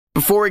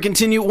Before we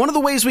continue, one of the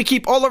ways we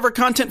keep all of our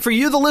content for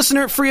you, the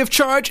listener, free of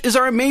charge is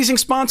our amazing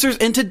sponsors,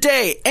 and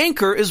today,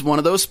 Anchor is one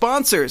of those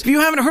sponsors. If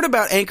you haven't heard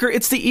about Anchor,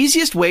 it's the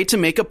easiest way to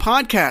make a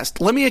podcast.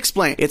 Let me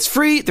explain. It's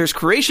free, there's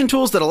creation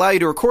tools that allow you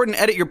to record and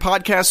edit your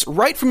podcasts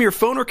right from your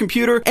phone or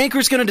computer.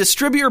 Anchor's going to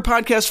distribute your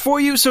podcast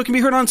for you so it can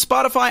be heard on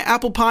Spotify,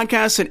 Apple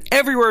Podcasts, and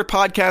everywhere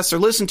podcasts are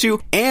listened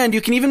to, and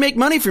you can even make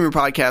money from your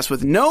podcast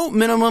with no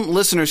minimum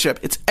listenership.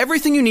 It's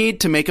everything you need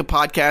to make a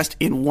podcast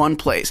in one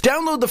place.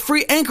 Download the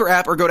free Anchor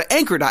app or go to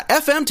anchor.fm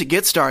to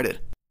get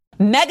started.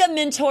 Mega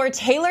mentor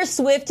Taylor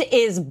Swift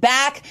is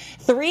back.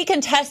 3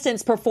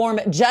 contestants perform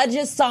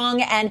Judge's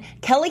song, and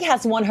Kelly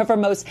has one of her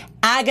most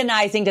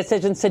agonizing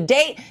decisions to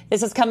date.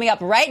 This is coming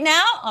up right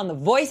now on The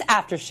Voice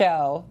After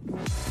Show.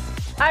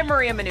 I'm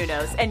Maria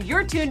Menounos, and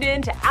you're tuned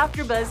in to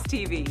AfterBuzz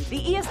TV, the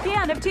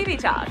ESPN of TV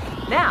talk.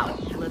 Now,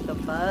 let the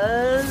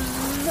buzz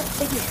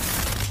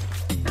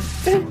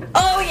begin.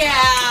 Oh,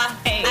 yeah.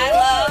 Hey. I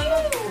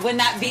love when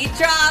that beat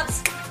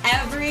drops.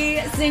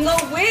 Every single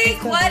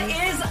week, what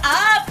is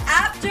up,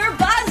 After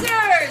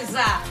Buzzers?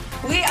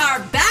 We are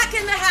back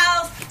in the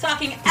house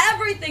talking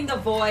everything The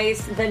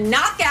Voice, the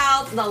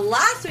knockouts, the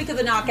last week of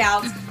the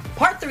knockouts,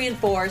 part 3 and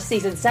 4,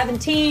 season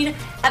 17,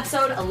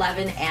 episode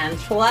 11 and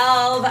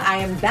 12. I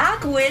am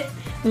back with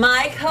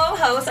my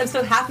co-host. I'm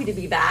so happy to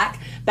be back.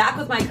 Back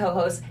with my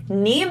co-host,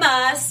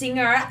 Nima,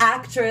 singer,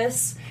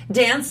 actress,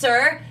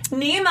 dancer.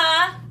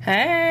 Nima.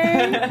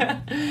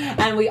 Hey.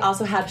 And we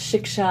also have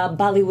Shiksha,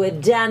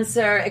 Bollywood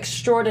dancer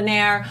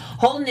extraordinaire,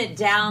 holding it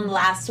down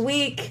last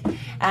week.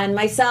 And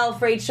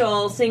myself,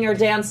 Rachel, singer,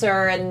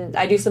 dancer, and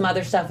I do some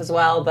other stuff as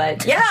well.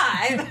 But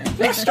yeah,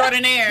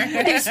 extraordinaire.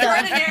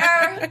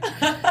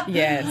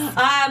 Yes.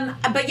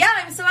 But yeah,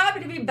 I'm so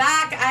happy to be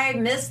back. I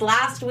missed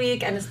last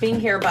week and it's being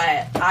here,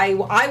 but I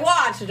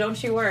watched.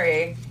 Don't you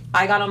worry.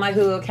 I got on my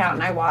Hulu account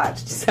and I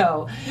watched.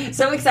 So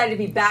excited to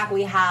be back.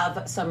 We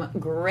have some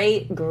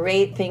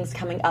great things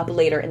coming up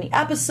later in the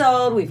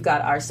episode. We've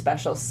got our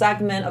special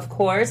segment, of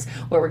course,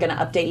 where we're going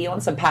to update you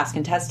on some past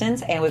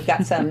contestants. And we've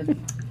got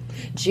some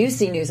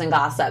juicy news and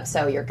gossip.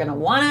 So you're going to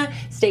want to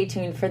stay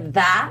tuned for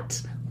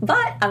that.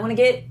 But I want to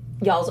get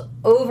y'all's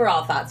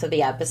overall thoughts of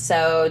the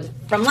episode.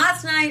 From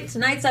last night,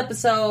 tonight's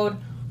episode,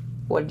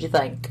 what did you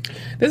think?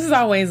 This is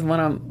always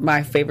one of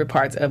my favorite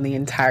parts of the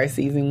entire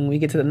season when we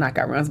get to the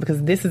knockout rounds,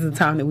 because this is the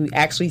time that we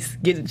actually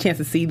get a chance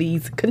to see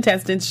these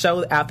contestants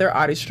show out their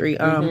artistry.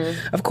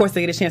 Of course, they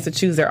get a chance to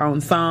choose their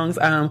own songs.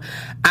 I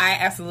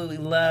absolutely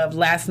loved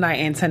last night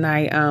and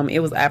tonight.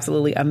 It was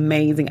absolutely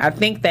amazing. I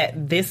think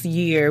that this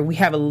year we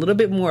have a little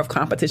bit more of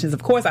competitions.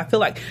 Of course, I feel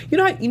like you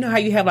know how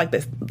you have like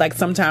this, like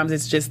sometimes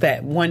it's just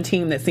that one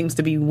team that seems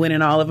to be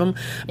winning all of them.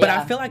 But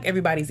I feel like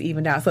everybody's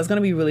evened out, so it's going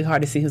to be really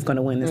hard to see who's going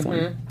to win this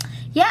one.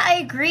 Yeah, I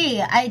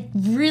agree. I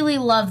really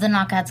love the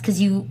knockouts because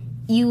you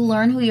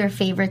learn who your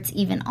favorites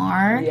even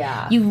are.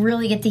 Yeah. You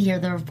really get to hear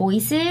their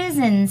voices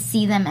and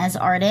see them as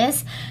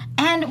artists.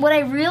 And what I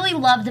really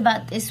loved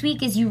about this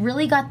week is you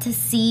really got to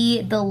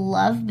see the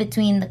love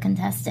between the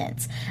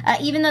contestants.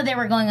 Even though they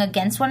were going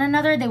against one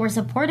another, they were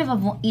supportive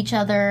of each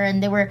other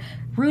and they were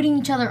rooting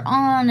each other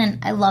on, and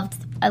I loved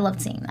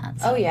seeing that.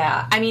 So. Oh,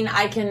 yeah. I mean,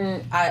 I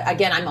can,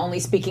 again, I'm only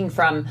speaking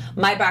from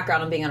my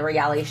background on being on a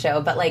reality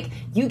show, but, like,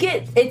 you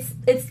get,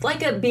 it's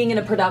like being in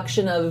a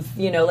production of,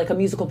 like a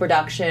musical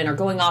production or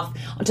going off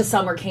to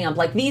summer camp.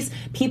 Like, these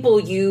people,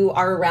 you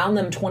are around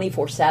them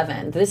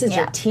 24/7. This is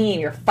your team.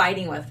 You're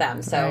fighting with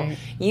them. So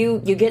you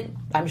get,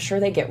 I'm sure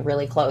they get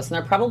really close. And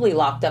they're probably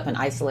locked up and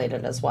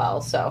isolated as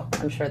well. So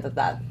I'm sure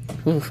that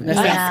Oof, that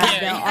sounds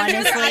scary. No, I'm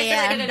sure they're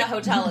isolated in a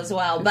hotel as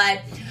well.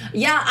 But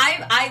yeah,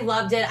 I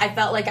loved it. I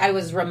felt like I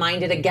was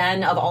reminded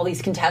again of all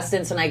these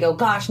contestants, and I go,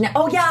 gosh, now,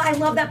 oh yeah, I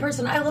love that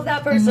person. I love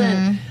that person.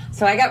 Mm-hmm.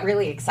 So I got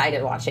really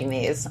excited watching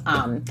these.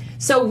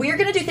 So we're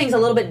going to do things a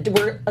little bit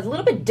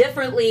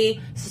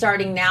differently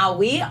starting now.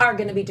 We are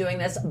going to be doing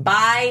this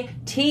by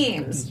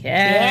teams.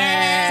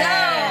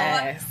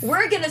 Yes. So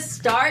we're going to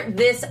start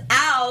this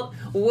out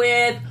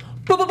with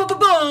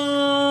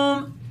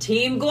boom,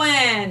 Team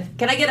Gwen.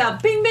 Can I get a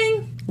bing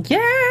bing? Yeah.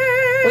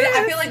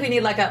 I feel like we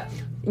need like a...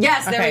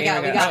 Yes, there we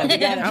go. We got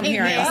it. I'm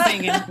here. I'm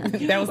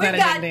singing. That was not an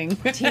ending.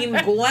 Team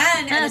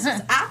Gwen, and this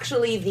is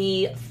actually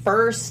the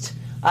first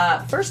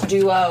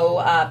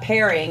duo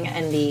pairing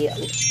in the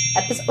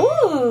episode.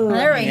 Ooh,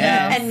 there we go.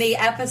 And the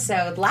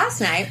episode last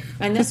night,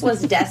 and this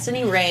was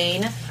Destiny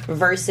Rain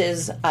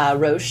versus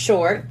Rose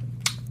Short.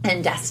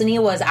 And Destiny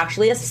was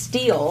actually a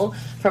steal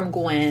from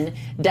Gwen.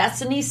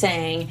 Destiny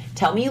sang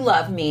 "Tell Me You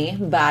Love Me"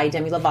 by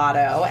Demi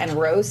Lovato, and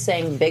Rose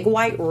sang "Big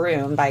White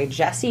Room" by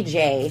Jessie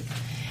J.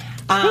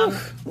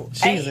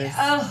 Jesus.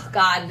 Oh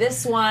God,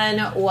 this one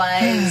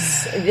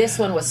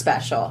was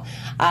special.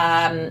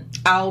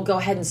 I'll go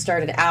ahead and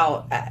start it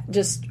out.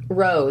 Just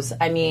Rose.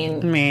 I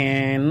mean,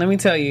 man, let me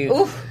tell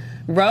you,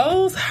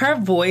 Rose, her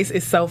voice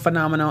is so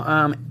phenomenal.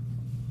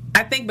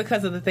 I think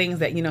because of the things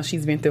that,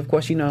 she's been through. Of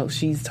course,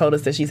 she's told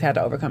us that she's had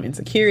to overcome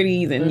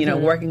insecurities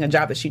and, working a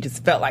job that she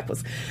just felt like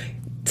was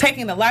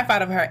taking the life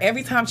out of her.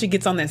 Every time she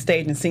gets on that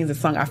stage and sings a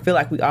song, I feel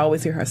like we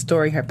always hear her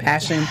story, her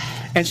passion,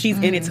 and she's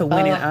in it to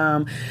win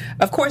it.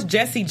 Of course,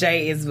 Jessie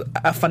J is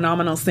a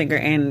phenomenal singer,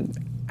 and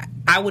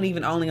I would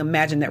even only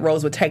imagine that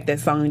Rose would take that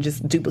song and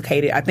just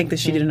duplicate it. I think that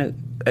she did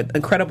an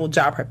incredible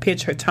job. Her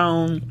pitch, her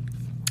tone.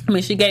 I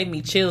mean, she gave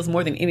me chills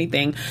more than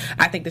anything.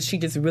 I think that she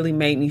just really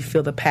made me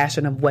feel the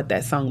passion of what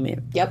that song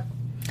meant. Yep.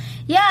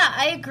 Yeah,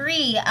 I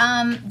agree.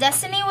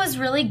 Destiny was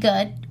really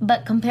good,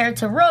 but compared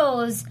to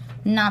Rose,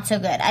 not so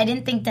good. I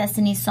didn't think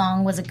Destiny's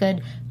song was a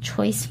good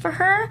choice for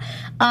her.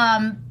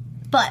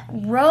 But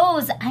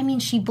Rose, I mean,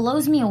 she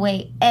blows me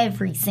away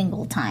every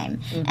single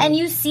time. Mm-hmm. And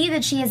you see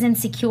that she has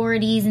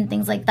insecurities and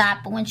things like that,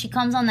 but when she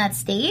comes on that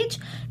stage,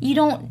 you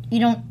don't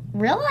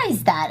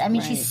realize that. I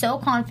mean, she's so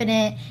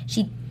confident.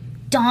 She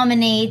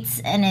dominates,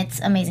 and it's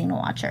amazing to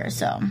watch her.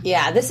 So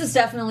yeah, this is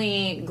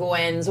definitely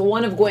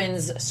one of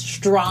Gwen's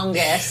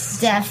strongest.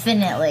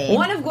 Definitely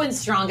one of Gwen's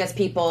strongest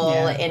people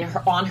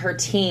on her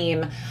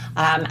team.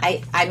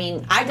 I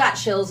mean, I got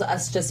chills.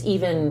 Us just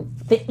even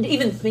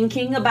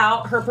thinking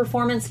about her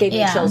performance gave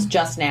me chills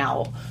just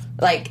now.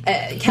 Like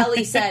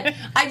Kelly said,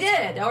 I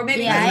did, or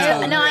maybe I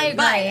agree.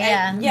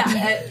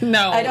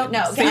 No, I don't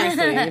know.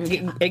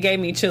 Seriously, it gave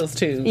me chills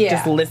too. Yeah.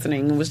 Just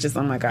listening, it was just,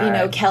 oh my god. You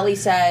know, Kelly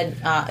said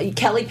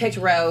Kelly picked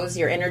Rose,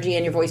 your energy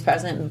and your voice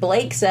present.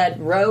 Blake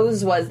said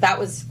Rose was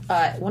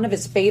one of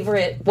his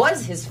favorite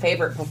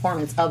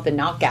performance of the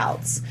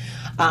Knockouts.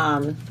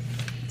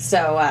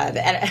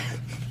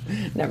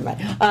 Never mind.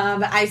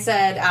 I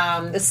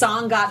said the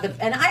song got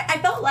and I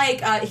felt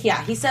like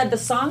he said the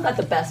song got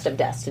the best of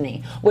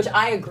Destiny, which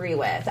I agree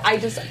with.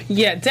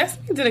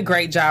 Destiny did a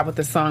great job with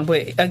the song,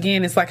 but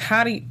again, it's like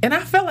and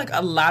I felt like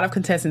a lot of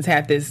contestants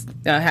had this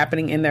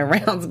happening in their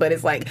rounds, but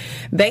it's like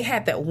they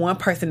had that one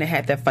person that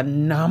had that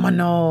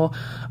phenomenal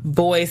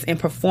voice and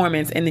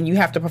performance, and then you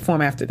have to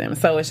perform after them.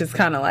 So it's just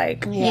kind of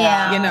like, you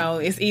know,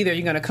 it's either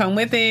you're going to come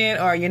with it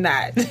or you're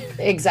not.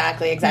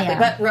 Exactly. Yeah.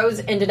 But Rose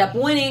ended up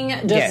winning,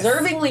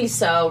 deservingly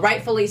so,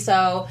 rightfully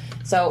so.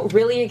 So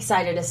really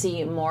excited to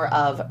see more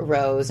of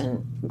Rose,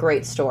 and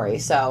great story.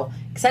 So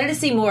excited to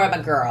see more of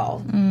a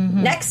girl.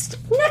 Mm-hmm. Next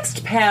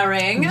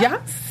pairing.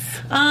 Yes.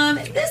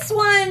 This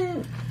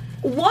one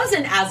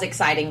wasn't as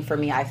exciting for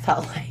me, I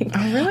felt like.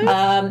 Oh, really?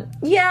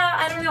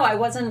 I don't know. I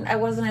wasn't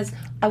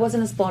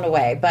as blown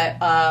away.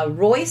 But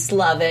Royce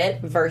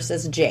Lovett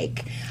versus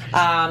Jake.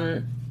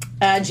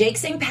 Jake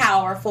sang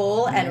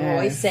Powerful, and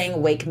Royce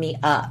sang Wake Me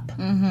Up.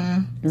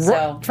 Mm-hmm.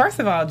 So, first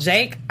of all,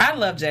 Jake, I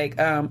love Jake.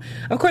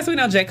 Of course, we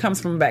know Jake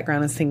comes from a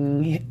background of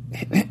singing.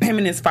 Him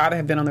and his father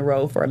have been on the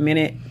road for a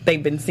minute.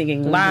 They've been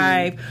singing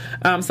live.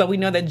 So we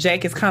know that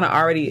Jake is kind of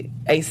already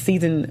a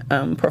seasoned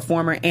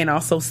performer and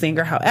also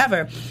singer.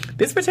 However,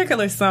 this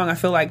particular song, I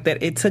feel like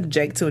that it took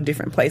Jake to a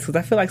different place, because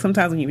I feel like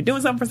sometimes when you've been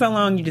doing something for so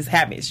long, you just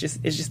have it. It's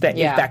just that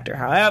it factor.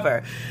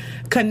 However,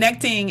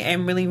 connecting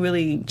and really,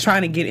 really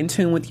trying to get in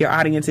tune with your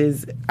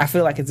audiences, I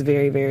feel like it's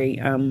very, very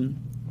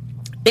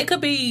it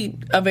could be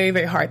a very,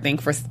 very hard thing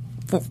for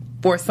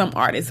some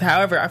artists.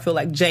 However, I feel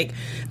like Jake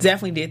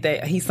definitely did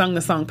that. He sung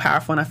the song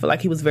Powerful, and I feel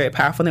like he was very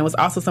powerful. And there was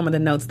also some of the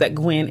notes that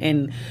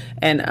Gwen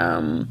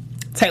and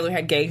Taylor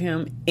had gave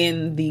him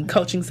in the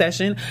coaching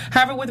session.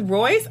 However, with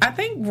Royce, I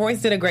think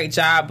Royce did a great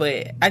job,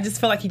 but I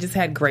just feel like he just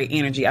had great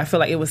energy. I feel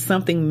like it was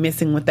something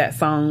missing with that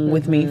song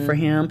with me for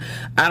him.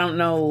 I don't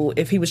know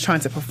if he was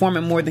trying to perform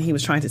it more than he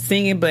was trying to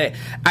sing it, but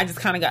I just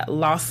kind of got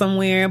lost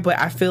somewhere. But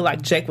I feel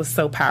like Jake was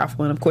so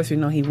powerful, and of course we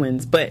know he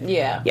wins. But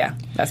yeah,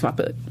 that's my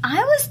pick.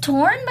 I was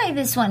torn by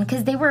this one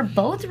because they were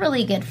both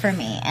really good for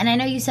me, and I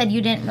know you said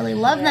you didn't really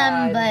love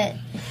them, but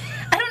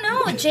I don't know.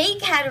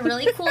 Jake had a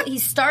really cool. He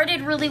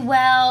started really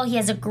well. He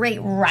has a great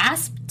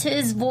rasp to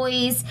his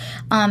voice.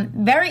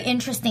 Very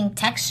interesting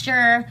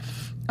texture.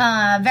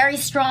 Very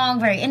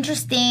strong, very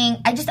interesting.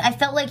 I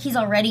felt like he's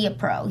already a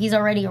pro. He's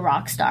already a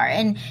rock star.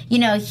 And, you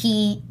know,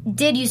 he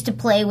did used to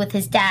play with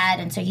his dad,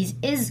 and so he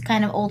is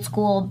kind of old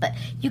school, but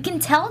you can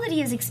tell that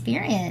he has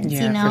experience,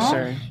 you know? For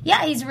sure.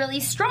 Yeah, he's really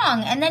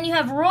strong. And then you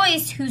have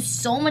Royce, who's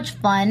so much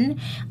fun.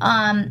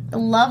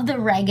 Love the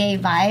reggae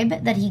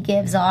vibe that he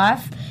gives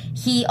off.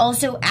 He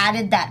also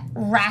added that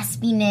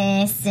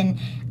raspiness, and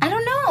I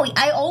don't know.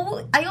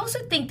 I also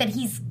think that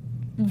he's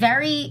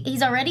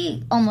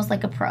already almost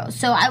like a pro.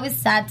 So I was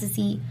sad to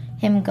see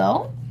him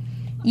go.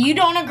 You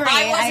don't agree?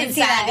 I wasn't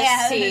sad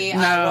to see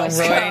Royce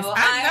go.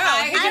 I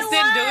know. He just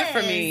didn't do it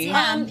for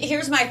me.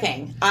 Here's my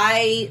thing.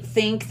 I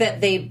think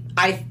that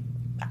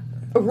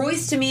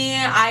Royce, to me,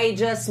 I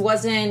just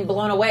wasn't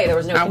blown away. There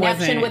was no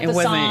connection with the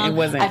song. It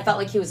wasn't. I felt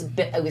like it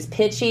was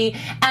pitchy.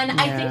 And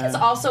I think it's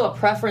also a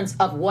preference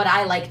of what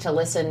I like to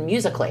listen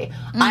musically.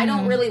 Mm-hmm. I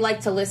don't really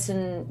like to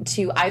listen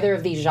to either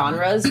of these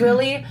genres,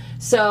 really.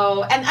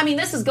 So, and I mean,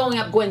 this is going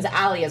up Gwen's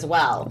alley as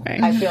well. Right.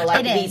 I feel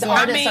like these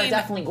artists are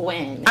definitely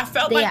Gwen. I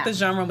felt like the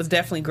genre was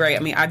definitely great.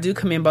 I mean, I do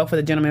commend both of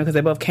the gentlemen because they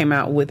both came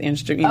out with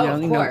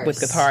with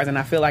guitars, and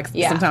I feel like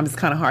sometimes it's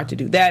kind of hard to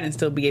do that and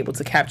still be able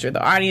to capture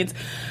the audience.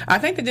 I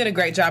think they did a great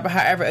great job. But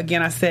however,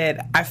 again, I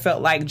said I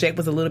felt like Jake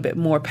was a little bit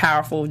more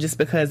powerful just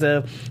because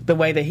of the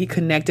way that he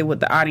connected with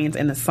the audience,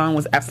 and the song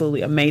was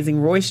absolutely amazing.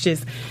 Royce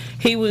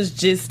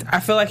I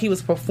feel like he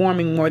was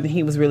performing more than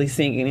he was really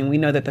singing, and we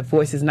know that the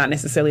voice is not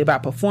necessarily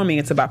about performing,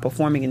 it's about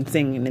performing and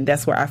singing, and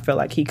that's where I feel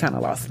like he kind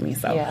of lost me.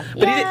 So,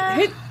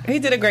 but he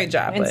did a great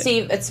job. And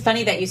Steve, it's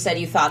funny that you said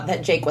you thought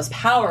that Jake was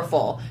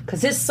powerful,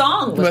 because his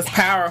song was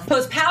powerful.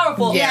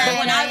 Yeah. But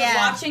when I was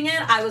watching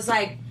it, I was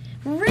like,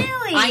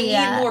 really? I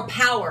need more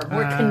power,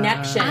 more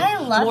connection. I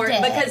loved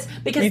it.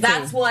 Because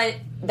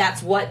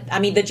that's what I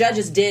mean. The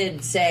judges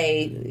did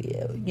say,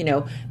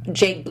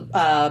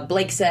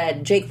 Blake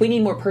said, Jake, we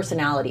need more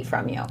personality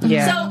from you.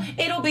 Yeah. So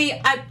it'll be.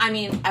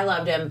 I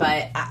loved him,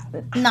 but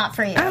not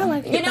for you. I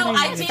like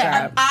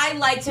I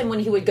liked him when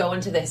he would go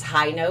into this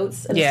high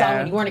notes in the song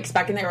when you weren't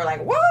expecting. They were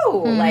like, whoa,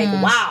 like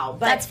wow.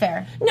 But that's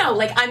fair. No,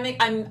 like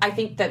I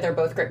think that they're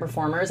both great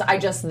performers. I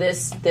just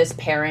this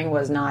pairing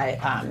was not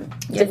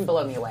didn't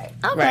blow me away.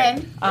 Okay,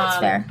 right. That's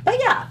fair.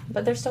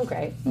 But they're still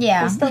great.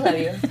 Yeah, I still love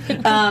you.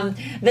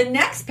 The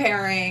next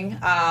pairing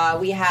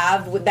we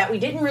have that we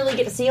didn't really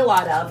get to see a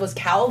lot of was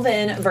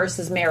Calvin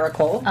versus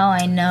Miracle. Oh,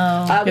 I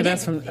know.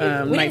 That's from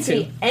we didn't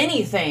see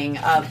anything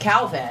of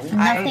Calvin.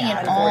 Nothing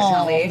at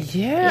all. Unfortunately.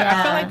 Yeah,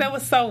 I feel like that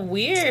was so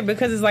weird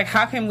because it's like,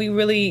 how can we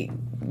really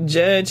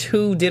judge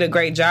who did a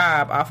great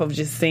job off of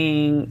just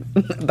seeing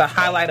the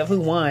highlight of who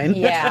won?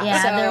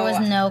 Yeah, so, there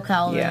was no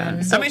Calvin.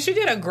 Yeah. I mean, she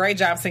did a great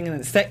job singing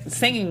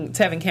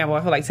Tevin Campbell.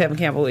 I feel like Tevin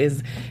Campbell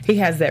he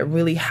has that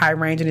really high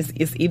range, and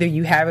it's either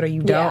you have it or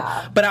you don't.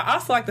 Yeah. But I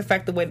also like the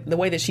fact the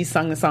way that she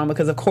sung the song,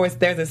 because of course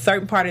there's a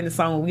certain part in the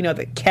song where we know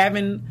that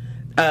Kevin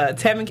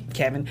sounds like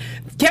Tevin.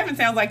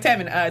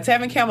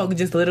 Tevin Campbell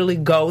just literally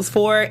goes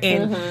for it,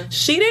 and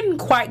she didn't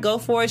quite go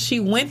for it. She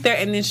went there,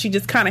 and then she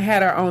just kind of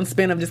had her own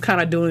spin of just kind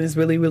of doing this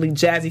really, really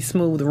jazzy,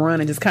 smooth run,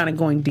 and just kind of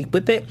going deep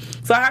with it.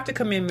 So I have to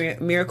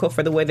commend Miracle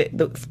for the way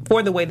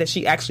that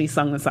she actually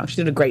sung the song. She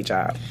did a great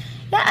job.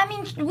 Yeah, I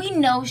mean, we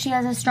know she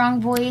has a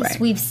strong voice. Right.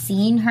 We've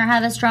seen her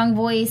have a strong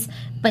voice,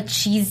 but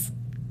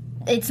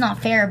it's not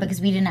fair because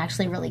we didn't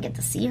actually really get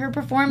to see her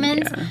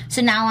performance. Yeah.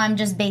 So now I'm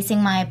just basing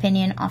my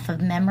opinion off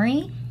of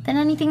memory than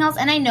anything else.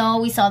 And I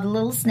know we saw the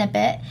little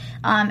snippet,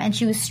 and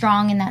she was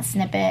strong in that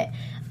snippet,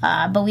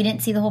 but we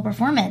didn't see the whole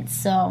performance.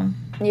 So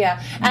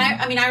yeah,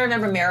 and I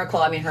remember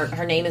Miracle. I mean,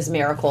 her name is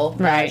Miracle.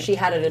 Right. She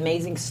had an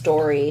amazing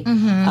story.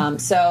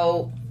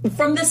 So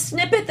from the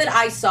snippet that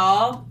I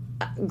saw,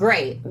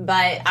 great.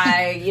 But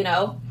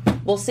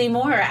we'll see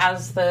more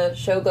as the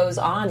show goes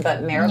on.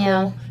 But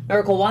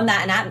Miracle won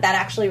that, and that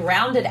actually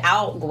rounded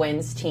out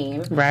Gwen's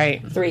team.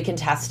 Right. 3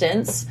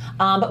 contestants.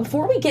 But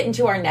before we get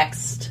into our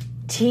next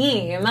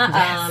team, you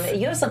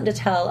have something to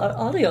tell our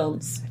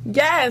audience.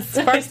 Yes.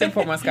 First and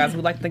foremost, guys,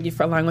 we'd like to thank you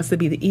for allowing us to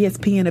be the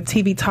ESPN of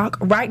TV Talk.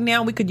 Right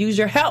now, we could use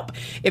your help.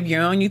 If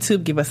you're on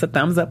YouTube, give us a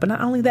thumbs up. And not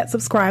only that,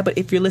 subscribe. But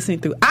if you're listening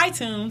through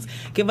iTunes,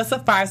 give us a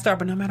 5-star.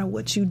 But no matter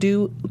what you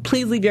do,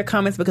 please leave your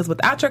comments, because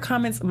without your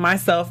comments,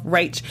 myself,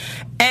 Rach,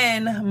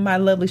 and my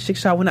lovely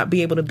Shiksha will not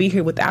be able to be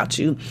here without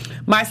you.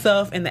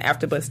 Myself and the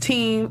AfterBuzz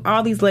team,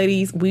 all these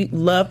ladies, we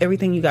love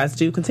everything you guys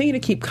do. Continue to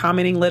keep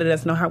commenting, letting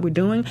us know how we're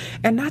doing.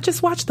 And not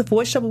just watch The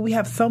Voice Show, but we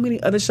have so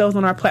many other shows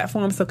on our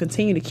platform. So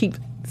continue to keep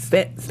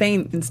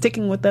staying and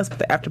sticking with us with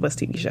the AfterBuzz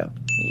TV show.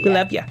 We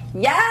love you.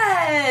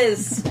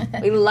 Yes!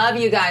 We love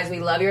you guys.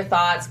 We love your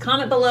thoughts.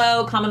 Comment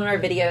below, comment on our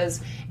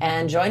videos,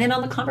 and join in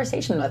on the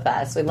conversation with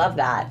us. We love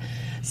that.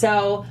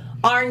 So,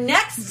 our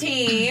next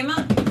team...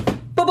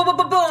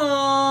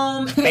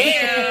 Boom!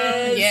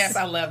 Yes,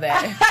 I love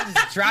that.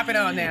 Just drop it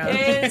on now.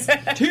 Is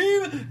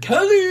Team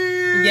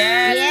Kelly.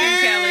 Yes,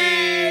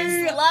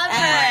 Team Kelly. love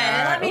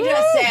her. Let me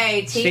just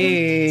say,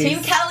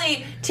 Team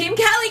Kelly came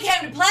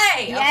to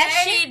play.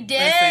 Yes, okay? she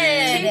did.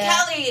 Team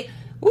Kelly.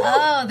 Woo.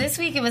 Oh, this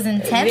week it was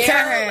intense for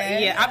her.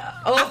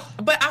 Yeah,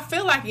 but I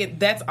feel like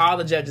that's all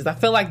the judges. I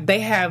feel like they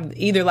have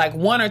either like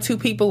 1 or 2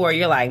 people where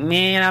you're like,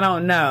 man, I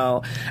don't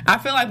know. I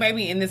feel like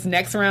maybe in this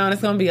next round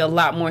it's going to be a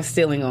lot more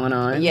stealing going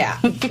on. Yeah,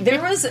 there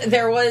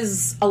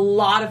was a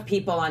lot of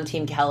people on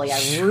Team Kelly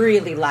I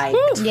really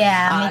liked.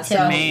 Yeah, me too.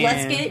 So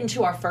let's get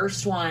into our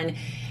first one,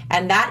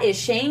 and that is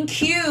Shane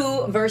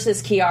Q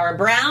versus Kiara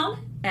Brown.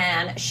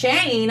 And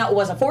Shane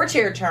was a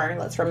 4-cheer turn,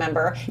 let's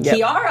remember. Yep.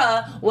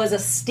 Kiara was a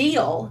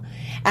steal.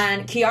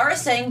 And Kiara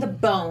sang The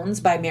Bones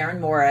by Maren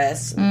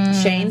Morris.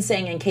 Shane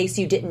sang In Case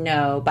You Didn't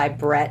Know by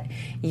Brett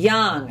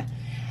Young.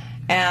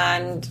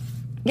 And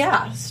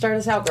yeah, start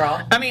us out,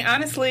 girl. I mean,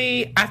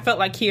 honestly, I felt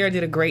like Kiara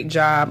did a great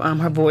job.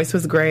 Her voice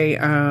was great.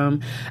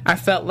 I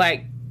felt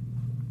like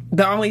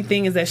the only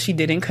thing is that she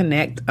didn't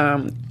connect.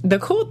 The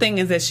cool thing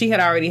is that she had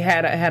already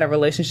had a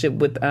relationship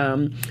with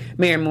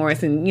Maren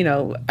Morris, and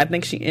I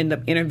think she ended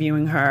up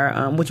interviewing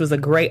her, which was a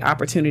great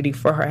opportunity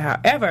for her.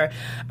 However,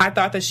 I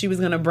thought that she was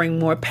going to bring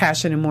more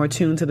passion and more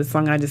tune to the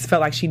song, and I just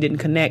felt like she didn't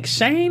connect.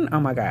 Shane, oh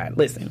my God,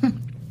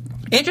 listen.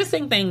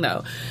 Interesting thing,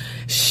 though.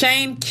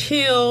 Shane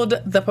killed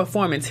the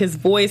performance. His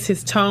voice,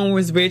 his tone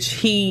was rich.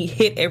 He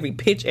hit every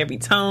pitch, every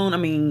tone. I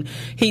mean,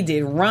 he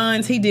did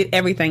runs. He did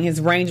everything.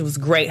 His range was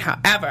great.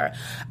 However,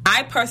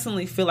 I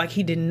personally feel like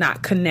he did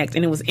not connect.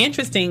 And it was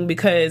interesting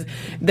because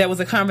there was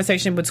a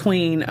conversation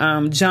between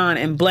John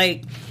and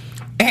Blake.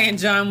 And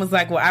John was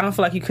like, well, I don't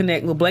feel like you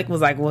connect. Well, Blake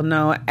was like, well,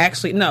 no,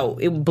 actually, no.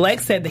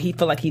 Blake said that he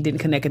felt like he didn't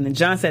connect. And then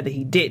John said that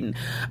he didn't.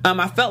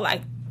 I felt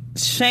like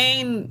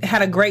Shane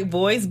had a great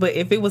voice, but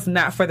if it was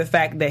not for the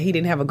fact that he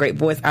didn't have a great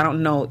voice, I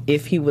don't know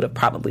if he would have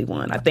probably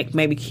won. I think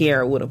maybe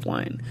Kiara would have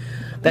won.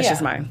 That's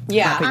just my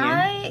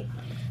opinion.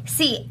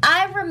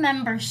 I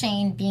remember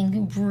Shane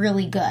being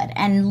really good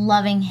and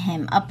loving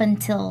him up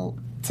until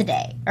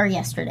today or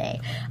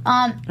yesterday.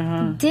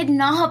 Did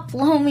not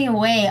blow me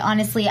away,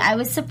 honestly. I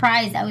was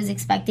surprised. I was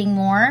expecting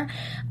more.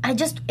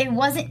 It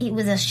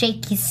was a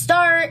shaky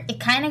start. It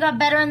kind of got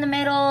better in the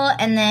middle,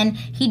 and then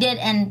he did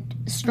end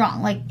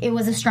strong. Like, it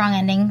was a strong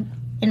ending,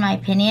 in my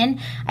opinion.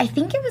 I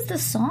think it was the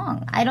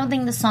song. I don't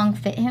think the song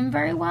fit him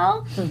very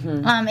well.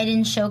 It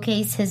didn't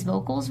showcase his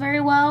vocals very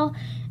well.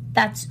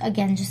 That's,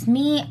 again, just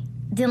me.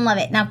 Didn't love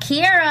it. Now,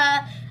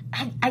 Kiara,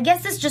 I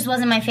guess this just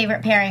wasn't my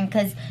favorite pairing,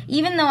 because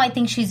even though I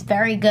think she's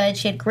very good,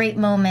 she had great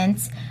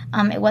moments,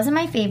 it wasn't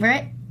my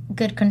favorite.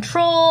 Good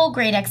control,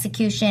 great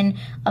execution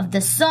of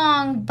the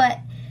song, but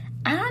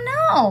I don't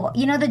know.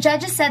 You know, the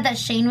judges said that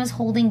Shane was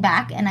holding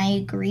back, and I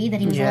agree that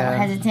he was a little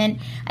hesitant.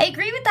 I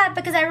agree with that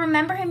because I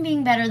remember him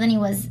being better than he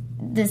was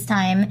this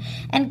time.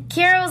 And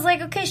Kiara was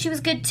like, okay, she was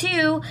good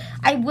too.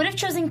 I would have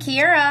chosen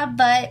Kiara,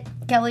 but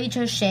Kelly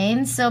chose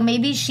Shane, so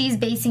maybe she's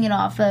basing it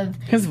off of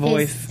his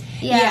voice.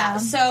 Yeah.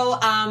 So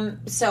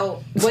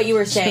what you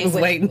were saying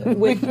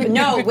with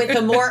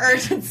the more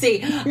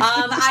urgency,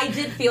 I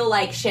did feel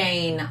like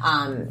Shane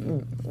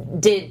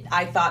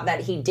I thought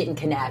that he didn't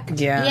connect to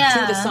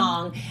the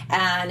song,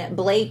 and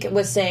Blake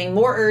was saying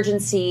more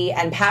urgency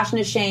and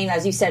passionate Shane.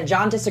 As you said,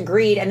 John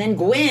disagreed, and then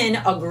Gwen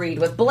agreed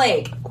with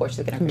Blake. Of course,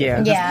 she's gonna agree.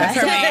 That's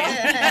her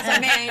man. That's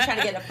her man. Trying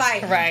to get in a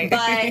fight, right? But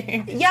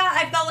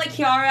I felt like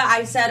Kiara.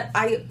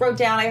 I wrote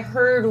down. I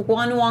heard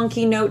one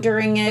wonky note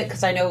during it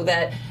because I know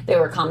that they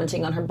were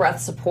commenting on her breath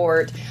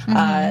support.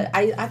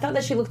 I thought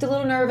that she looked a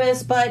little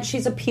nervous, but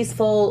she's a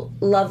peaceful,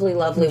 lovely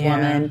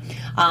woman.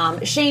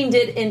 Shane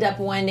did end up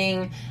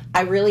winning.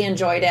 I really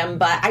enjoyed him,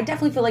 but I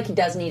definitely feel like he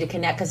does need to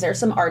connect because there's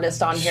some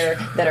artists on here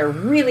that are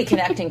really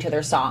connecting to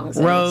their songs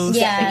and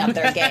stepping up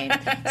their game.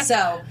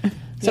 So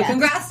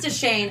congrats to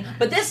Shane.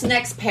 But this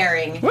next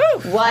pairing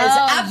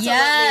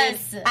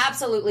was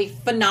absolutely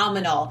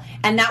phenomenal.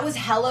 And that was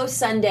Hello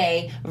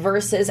Sunday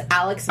versus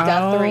Alex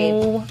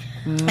Guthrie.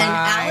 And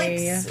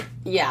Alex,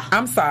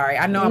 I'm sorry.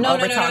 I know I'm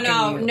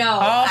over-talking you. No,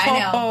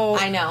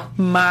 I know.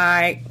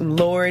 My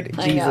Lord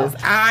Jesus.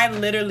 I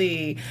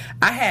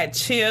had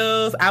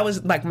chills. I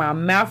was like, my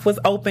mouth was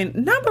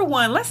open. Number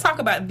one, let's talk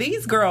about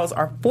these girls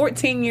are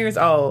 14 years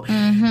old.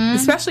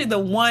 Especially the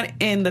one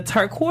in the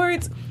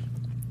turquoise.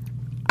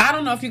 I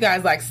don't know if you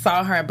guys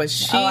saw her, but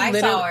she I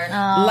saw her.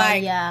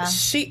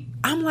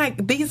 I'm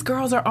like, these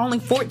girls are only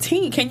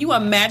 14. Can you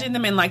imagine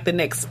them in the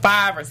next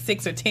 5 or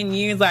 6 or 10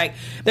 years?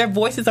 Their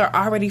voices are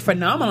already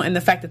phenomenal, and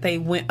the fact that they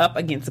went up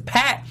against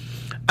Pat,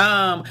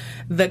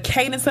 the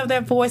cadence of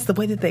their voice, the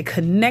way that they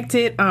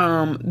connected,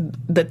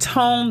 the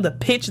tone, the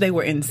pitch, they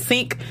were in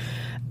sync.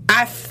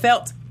 I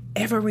felt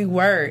every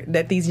word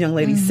that these young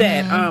ladies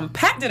said.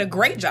 Pat did a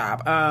great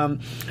job.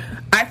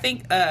 I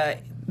think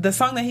the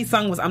song that he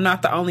sung was I'm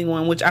Not the Only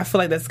One, which I feel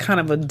like that's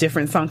kind of a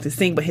different song to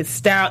sing, but his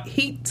style,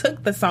 he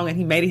took the song and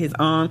he made it his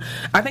own.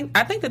 I think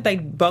that they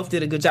both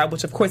did a good job,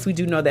 which of course we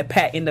do know that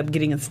Pat ended up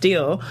getting a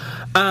steal.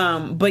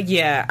 But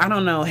yeah, I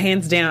don't know.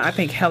 Hands down, I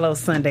think Hello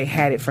Sunday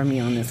had it for me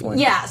on this one.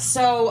 Yeah,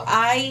 so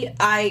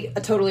I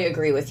totally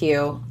agree with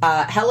you.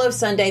 Hello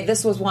Sunday,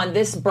 this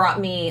brought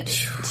me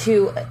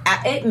to,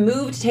 it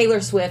moved Taylor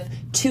Swift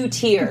to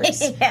tears.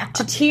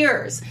 To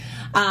tears.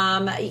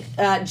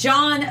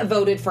 John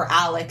voted for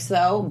Alex,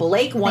 though.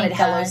 Blake wanted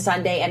Hello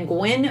Sunday, and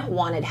Gwen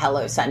wanted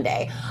Hello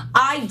Sunday.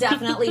 I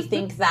definitely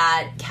think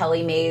that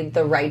Kelly made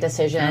the right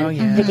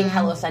decision picking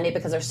Hello Sunday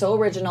because they're so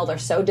original, they're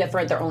so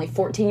different, they're only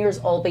 14 years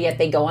old, but yet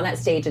they go on that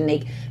stage and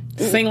they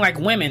sing like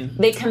women.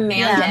 They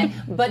command it.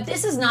 But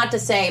this is not to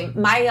say,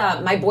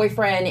 my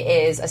boyfriend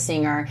is a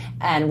singer,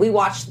 and we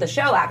watched the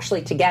show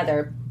actually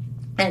together.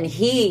 And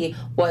he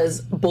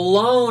was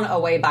blown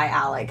away by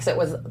Alex. It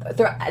was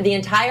the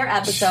entire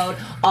episode.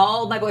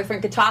 All my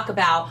boyfriend could talk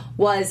about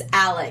was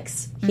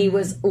Alex. He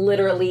was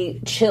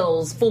literally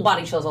chills, full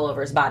body chills all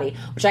over his body,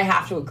 which I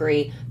have to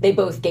agree. They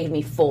both gave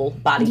me full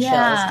body chills.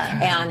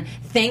 And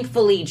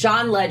thankfully,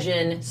 John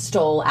Legend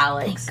stole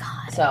Alex. Thank God.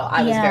 So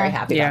I was very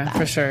happy about that. Yeah,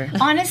 for sure.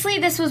 Honestly,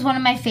 this was one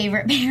of my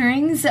favorite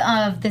pairings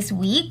of this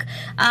week.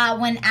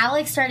 When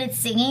Alex started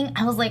singing,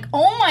 I was like,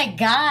 oh my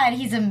God,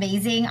 he's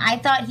amazing. I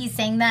thought he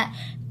sang that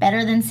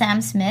better than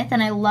Sam Smith,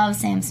 and I love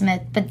Sam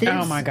Smith. But this,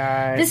 oh my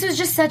God, this was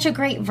just such a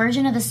great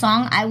version of the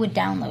song. I would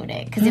download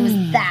it because it was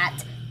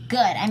that good.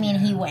 I mean,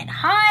 he went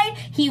high,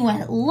 he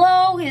went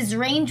low, his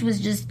range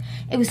was just,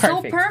 it was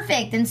so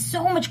perfect and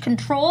so much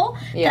control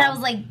that I was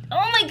like,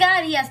 oh my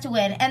God, he has to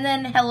win. And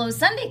then Hello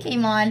Sunday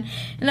came on,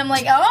 and I'm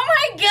like, oh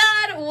my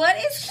God, what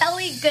is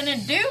Kelly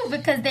gonna do?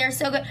 Because they're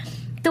so good.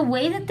 The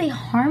way that they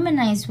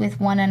harmonized with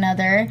one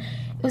another,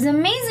 it was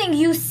amazing.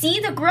 You see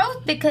the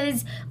growth,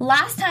 because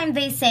last time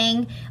they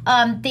sang,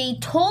 they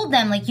told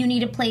them, like, you need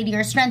to play to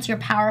your strengths, you're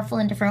powerful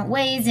in different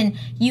ways, and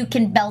you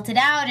can belt it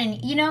out,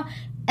 and, you know,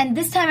 and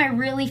this time I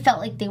really felt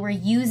like they were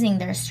using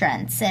their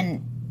strengths,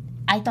 and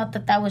I thought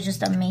that was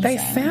just amazing. They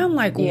sound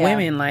like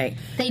women, like...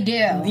 They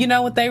do. You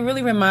know what? They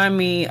really remind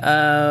me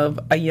of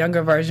a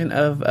younger version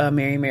of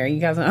Mary Mary.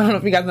 You guys, I don't know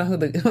if you guys know who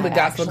the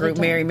gospel group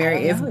Mary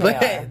Mary is,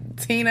 but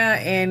Tina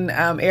and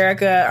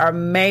Erica are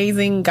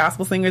amazing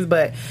gospel singers,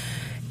 but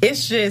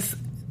it's just...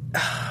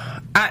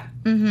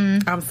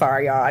 I'm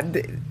sorry, y'all.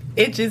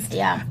 It just,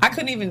 I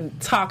couldn't even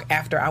talk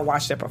after I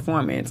watched their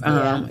performance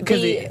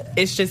because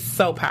it's just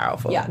so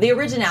powerful. Yeah, the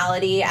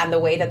originality and the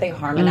way that they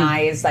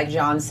harmonize, like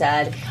John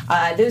said,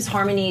 those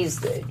harmonies,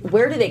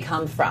 where do they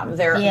come from?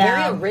 They're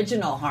very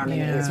original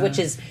harmonies, which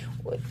is,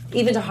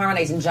 even to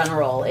harmonize in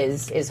general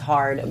is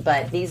hard,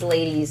 but these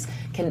ladies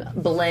can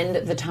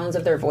blend the tones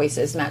of their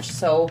voices, match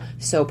so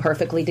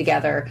perfectly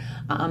together.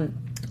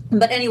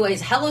 But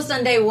anyways, Hello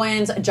Sunday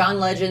wins. John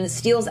Legend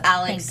steals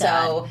Alex.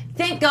 So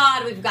thank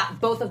God we've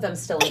got both of them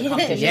still in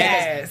competition.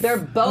 Yes. They're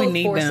both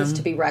forces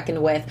to be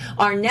reckoned with.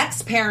 Our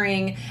next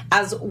pairing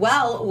as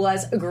well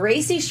was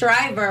Gracie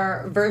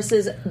Shriver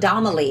versus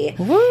Domily.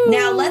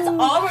 Now let's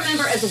all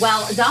remember as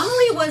well,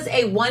 Domily was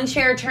a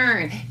one-chair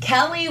turn.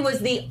 Kelly was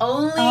the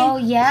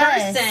only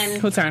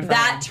person who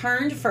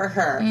turned for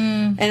her.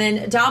 And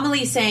then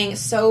Domily sang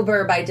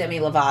Sober by Demi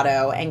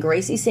Lovato, and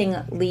Gracie sang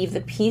Leave the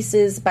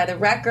Pieces by The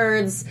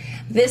Records.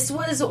 This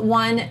was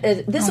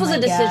a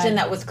decision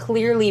that was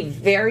clearly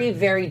very,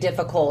 very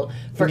difficult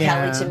for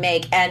Kelly to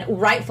make,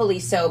 and rightfully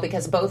so,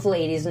 because both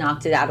ladies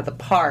knocked it out of the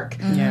park.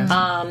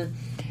 Shiksha,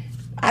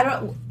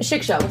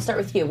 let's start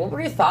with you. What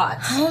were your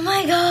thoughts? Oh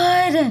my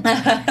God.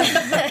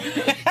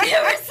 They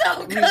were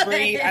so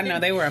good. I know,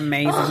 they were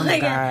amazing. Oh my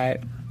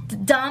God.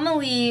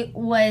 Domily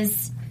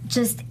was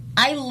just...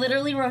 I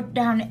literally wrote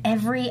down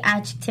every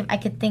adjective I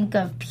could think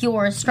of.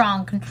 Pure,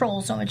 strong,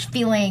 control, so much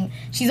feeling.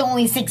 She's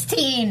only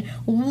 16.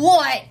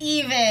 What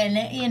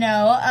even? You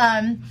know?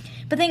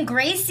 But then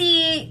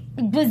Gracie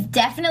was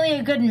definitely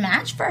a good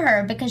match for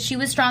her because she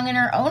was strong in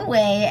her own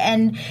way.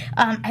 And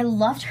I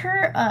loved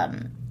her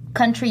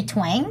country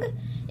twang.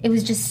 It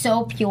was just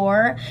so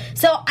pure.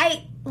 So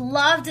I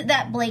loved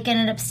that Blake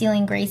ended up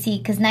stealing Gracie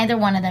because neither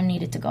one of them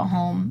needed to go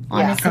home,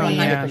 honestly.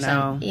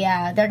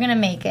 Yeah, they're going to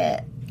make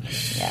it.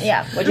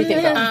 Yeah. What do you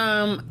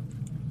think?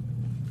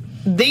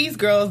 These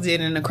girls did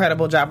an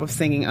incredible job of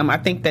singing. I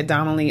think that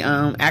Donnelly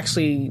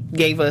actually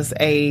gave us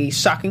a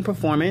shocking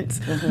performance.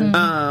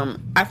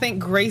 I think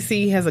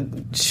Gracie has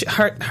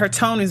her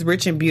tone is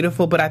rich and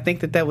beautiful, but I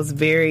think that was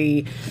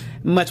very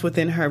much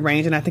within her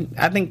range. And I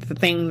think the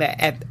thing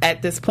that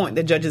at this point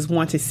the judges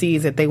want to see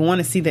is that they want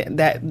to see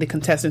that the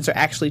contestants are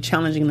actually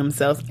challenging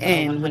themselves,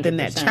 and within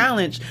that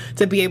challenge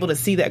to be able to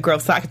see that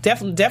growth. So I could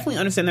definitely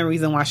understand the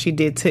reason why she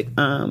did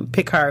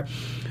pick her.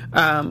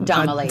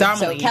 Domily.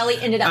 So Kelly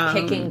ended up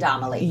picking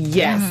Domily.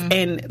 Yes.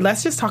 And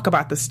let's just talk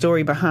about the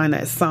story behind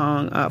that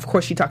song. Of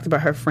course, she talked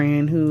about her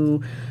friend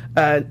who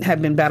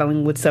had been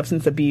battling with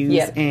substance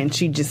abuse, and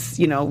she just,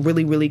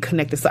 really, really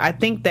connected. So I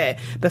think that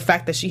the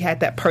fact that she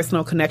had that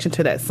personal connection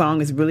to that song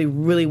is really,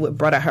 really what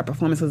brought out her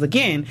performance. Because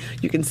again,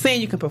 you can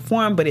sing, you can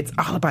perform, but it's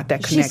all about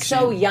that connection. She's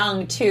so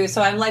young too,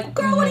 so I'm like,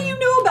 girl, what do you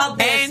know about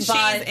this? And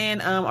she's in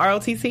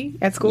ROTC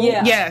at school.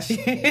 Yeah.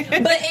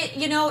 But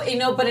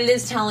but it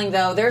is telling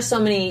though. There's so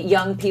many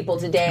young people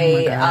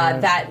today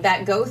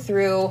that go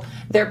through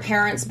their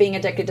parents being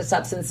addicted to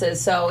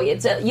substances. So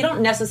you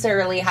don't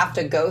necessarily have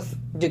to go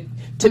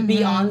to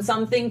be on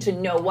something to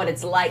know what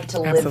it's like to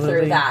live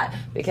through that,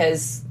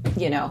 because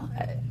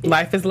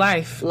life is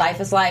life.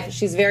 Life is life.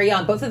 She's very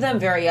young. Both of them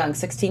very young,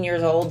 16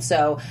 years old.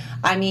 So,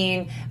 I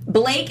mean,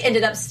 Blake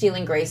ended up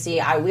stealing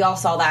Gracie. We all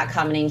saw that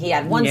coming. He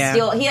had one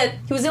steal. He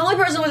was the only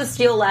person with a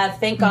steal left.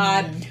 Thank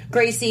God.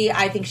 Gracie,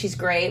 I think she's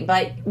great,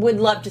 but would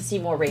love to see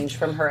more range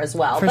from her as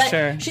well. But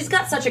sure. She's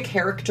got such a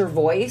character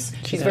voice.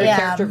 She's very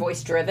character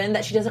voice driven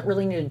that she doesn't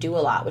really need to do a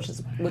lot, which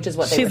is what they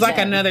were saying. She's like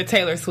another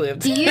Taylor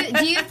Swift. Do you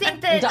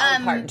think that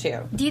Dolly Parton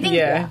too? Do you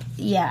think?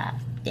 Yeah.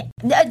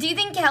 Do you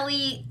think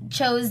Kelly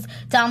chose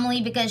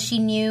Domily because she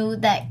knew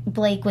that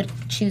Blake would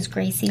choose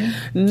Gracie?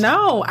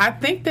 No, I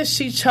think that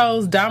she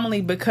chose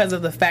Domily because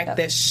of the fact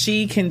that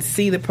she can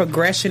see the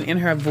progression in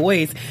her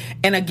voice.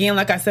 And again,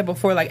 like I said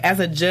before, like as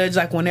a judge,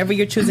 like whenever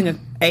you're choosing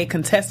a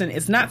contestant,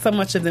 it's not so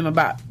much of them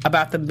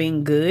about them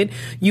being good.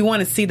 You want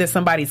to see that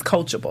somebody's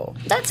coachable.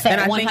 That's fair.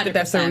 And I 100%. think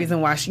that's the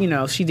reason why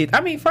she did.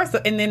 I mean, first,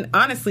 and then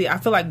honestly, I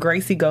feel like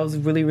Gracie goes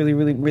really, really,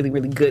 really, really,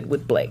 really good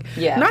with Blake.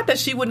 Yeah. Not that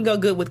she wouldn't go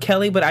good with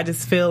Kelly, but I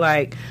just feel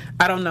like,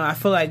 I don't know, I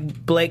feel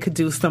like Blake could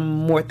do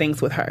some more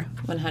things with her.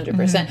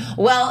 100%.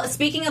 Well,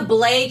 speaking of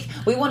Blake,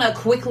 we want to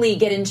quickly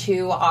get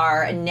into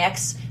our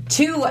next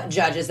two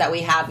judges that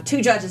we have.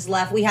 Two judges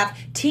left. We have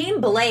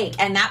Team Blake,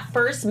 and that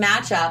first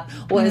matchup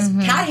was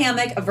Kat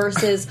Hammock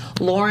versus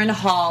Lauren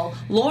Hall.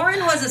 Lauren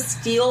was a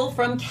steal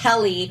from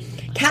Kelly.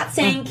 Kat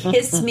sang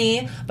Kiss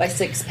Me by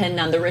Sixpence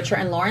None the Richer,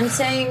 and Lauren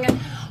sang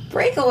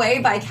Breakaway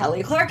by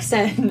Kelly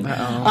Clarkson.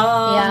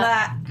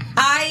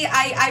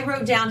 I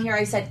wrote down here,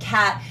 I said,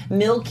 Kat,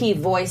 milky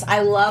voice.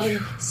 I love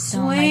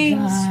swing.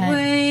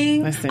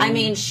 I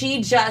mean,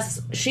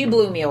 she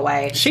blew me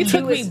away. She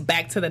took me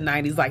back to the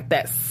 90s, like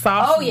that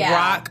soft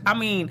rock. I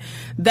mean,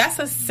 that's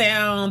a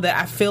sound that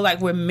I feel like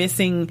we're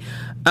missing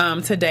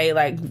today,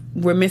 like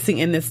we're missing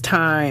in this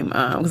time,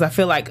 because I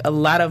feel like a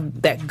lot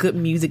of that good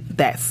music,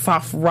 that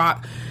soft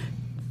rock,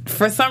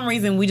 for some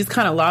reason we just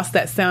kind of lost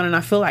that sound, and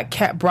I feel like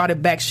Kat brought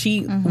it back.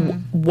 She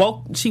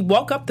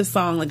woke up the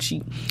song. Like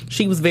she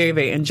was very,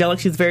 very angelic.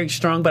 She's very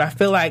strong, but I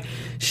feel like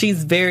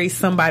she's very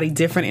somebody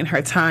different in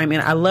her time,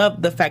 and I love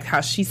the fact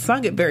how she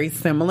sung it very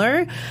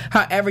similar.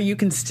 However, you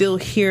can still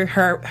hear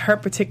her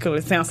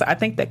particular sound. So I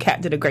think that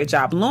Kat did a great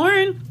job.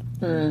 Lauren,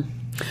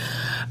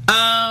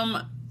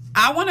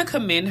 I want to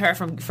commend her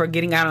for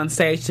getting out on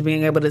stage to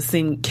being able to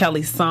sing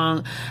Kelly's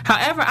song.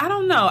 However, I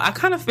don't know. I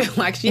kind of feel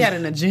like she had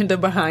an agenda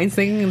behind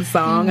singing the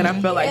song, and I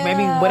feel like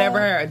maybe whatever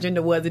her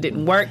agenda was, it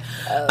didn't work.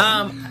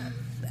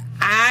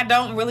 I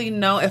don't really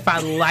know if I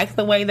like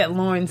the way that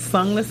Lauren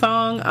sung the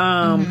song.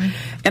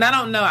 And I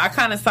don't know. I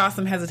kind of saw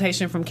some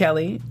hesitation from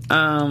Kelly. Totally.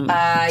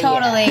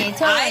 I'm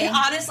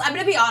going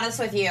to be honest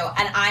with you,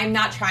 and I'm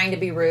not trying to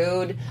be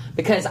rude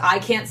because I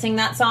can't sing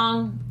that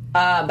song.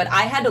 But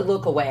I had to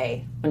look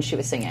away when she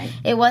was singing.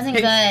 It wasn't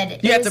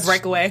good. You had to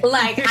break away.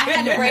 Like, I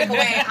had to break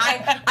away.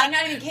 I'm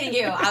not even kidding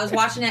you. I was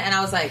watching it and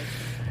I was like,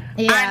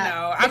 I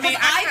know.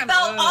 I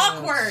felt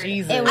awkward.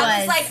 Jesus.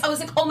 I was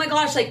like, oh my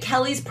gosh, like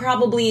Kelly's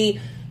probably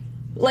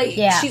like,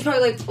 she's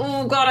probably like,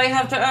 oh God, I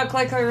have to act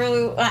like I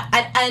really,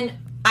 and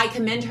I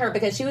commend her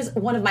because she was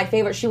one of my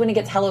favorites. She went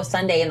against Hello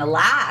Sunday in the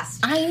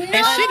last. I know.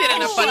 And she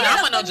did a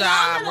phenomenal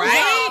job,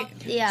 right?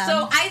 Yeah.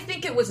 So I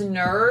think it was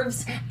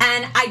nerves,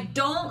 and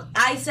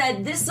I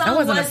said this song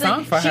wasn't a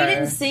song for she her.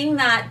 didn't sing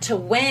that to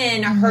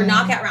win her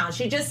knockout round.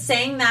 She just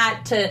sang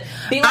that to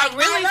be like,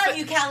 I love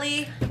you,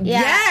 Kelly.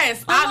 Yeah.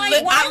 Yes. Why I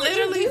would you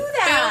literally do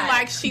that? feel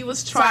like she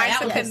was trying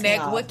Sorry, to that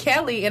connect was with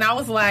Kelly, and I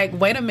was like,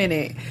 wait a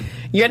minute.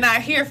 You're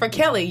not here for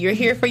Kelly. You're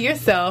here for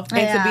yourself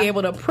and to be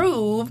able to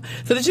prove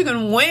so that you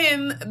can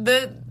win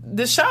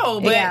the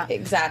show. But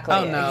exactly.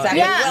 Oh, no. Exactly.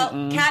 Yeah.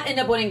 Well, Kat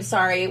ended up winning.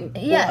 Sorry.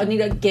 Yeah. I need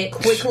to get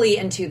quickly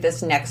into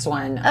this next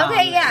one.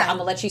 Okay, yeah. I'm going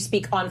to let you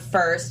speak on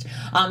first.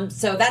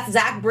 So that's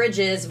Zach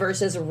Bridges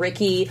versus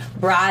Ricky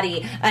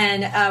Brady.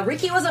 And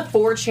Ricky was a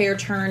 4-chair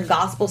turn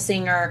gospel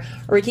singer.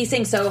 Ricky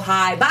sang So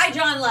High by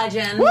John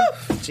Legend. Woo!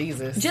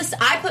 Jesus.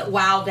 I put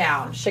wow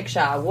down.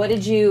 Shiksha, what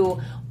did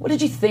you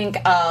think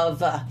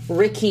of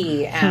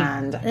Ricky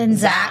and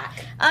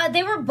Zach?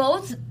 They were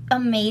both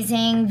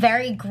amazing,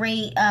 very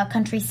great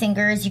country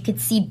singers. You could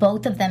see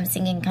both of them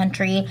singing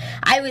country.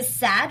 I was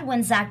sad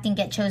when Zach didn't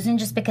get chosen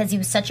just because he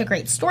was such a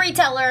great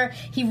storyteller.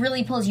 He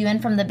really pulls you in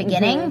from the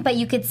beginning, but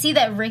you could see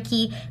that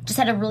Ricky just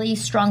had a really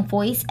strong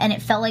voice, and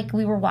it felt like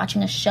we were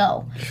watching a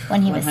show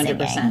when he was singing.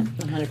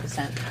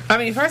 100%. I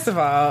mean, first of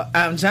all,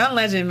 John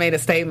Legend made a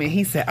statement.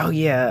 He said,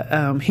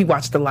 he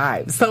watched the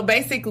live. So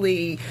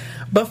basically,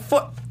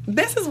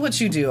 this is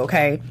what you do,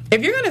 okay?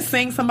 If you're going to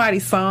sing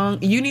somebody's song,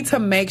 you need to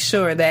make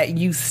sure that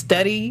you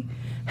study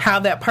how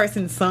that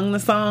person sung the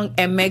song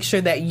and make sure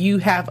that you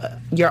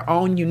have your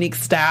own unique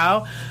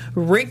style.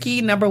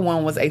 Ricky, number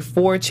one, was a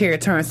 4-chair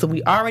turn, so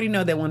we already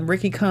know that when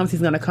Ricky comes,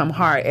 he's going to come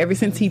hard. Ever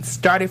since he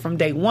started from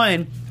day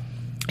one,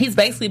 he's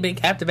basically been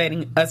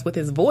captivating us with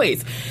his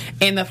voice.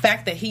 And the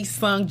fact that he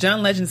sung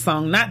John Legend's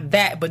song, not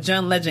that, but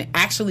John Legend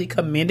actually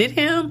commended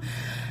him.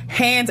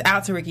 Hands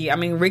out to Ricky. I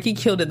mean, Ricky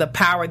killed it. The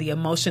power, the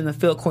emotion, the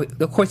feel.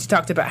 Of course, he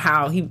talked about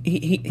how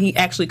he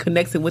actually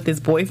connected with his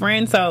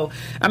boyfriend. So,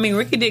 I mean,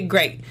 Ricky did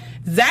great.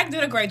 Zach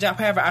did a great job.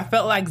 However, I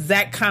felt like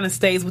Zach kind of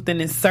stays within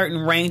a certain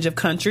range of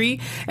country,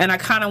 and I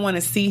kind of want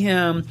to see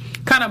him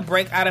kind of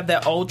break out of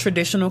that old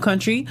traditional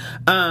country.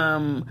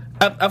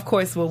 Of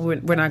course, well,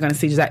 we're not going to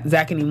see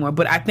Zach anymore,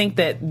 but I think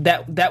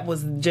that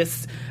was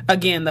just,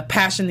 again, the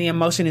passion, the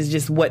emotion is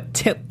just what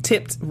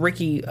tipped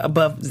Ricky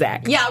above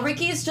Zach. Yeah,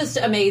 Ricky's just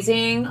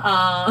amazing.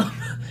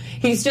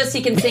 He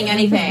can sing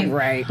anything.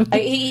 Right.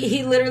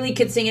 He literally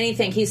could sing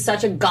anything. He's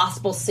such a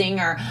gospel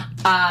singer.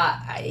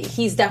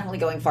 He's definitely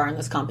going far in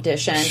this competition.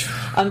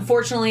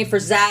 Unfortunately for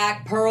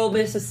Zach, Pearl,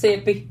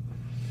 Mississippi.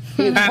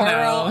 I'm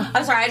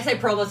sorry, I just say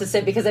Pearl,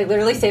 Mississippi because they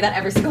literally say that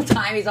every single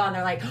time he's on.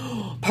 They're like,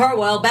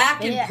 Pearl,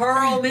 back in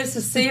Pearl,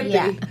 Mississippi.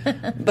 Yeah.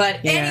 But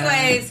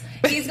anyways,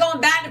 he's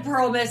going back to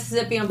Pearl,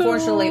 Mississippi,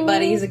 unfortunately,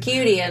 but he's a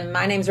cutie, and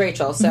my name's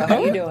Rachel, so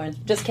how you doing?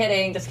 Just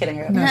kidding. No,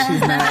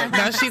 she's not.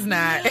 No, she's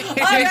not. All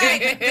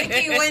right,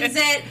 Vicky wins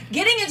it.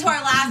 Getting into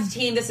our last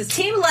team, this is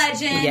Team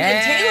Legend,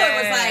 and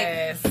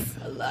Taylor was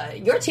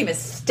like, your team is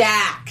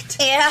stacked.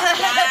 Yeah.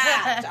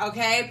 Stacked,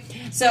 okay?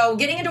 So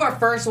getting into our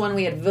first one,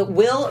 we had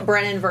Will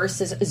Brennan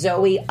versus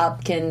Zoe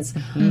Upkins.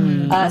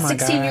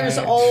 16 years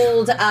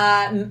old.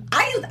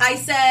 I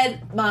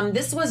said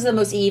this was the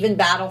most even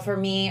battle for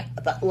me.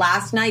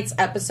 Last night's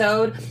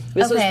episode,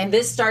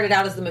 this started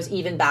out as the most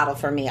even battle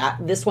for me.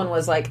 This one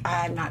was like,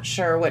 I'm not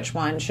sure which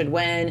one should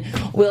win.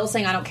 Will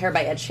saying I don't care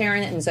by Ed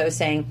Sheeran, and Zoe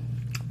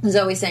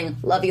saying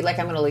Love You Like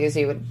I'm Gonna Lose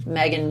You with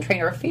Meghan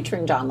Trainor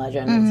featuring John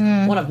Legend.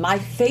 It's one of my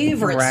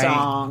favorite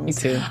songs. Me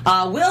too.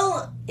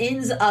 Will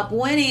ends up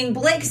winning.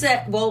 Blake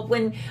said,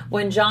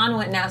 when John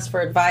went and asked for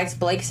advice,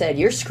 Blake said,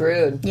 you're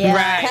screwed. Yeah.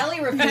 Right.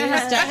 Kelly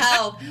refused to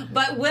help.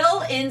 But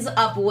Will ends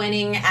up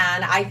winning,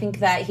 and I think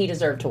that he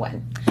deserved to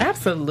win.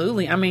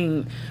 Absolutely. I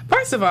mean,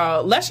 first of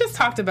all, let's just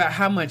talk about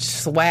how much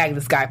swag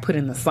this guy put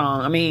in the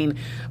song. I mean,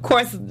 of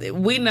course,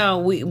 we know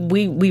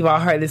we've all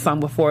heard this song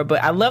before,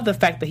 but I love the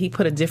fact that he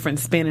put a different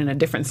spin and a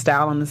different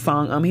style on the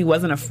song. He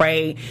wasn't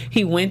afraid.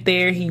 He went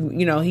there. He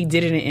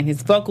did it in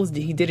his vocals.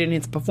 He did it in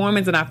his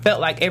performance, and I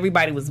felt like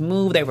everybody was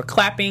moved. They were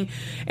clapping,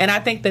 and I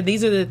think that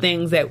these are the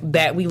things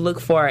that we look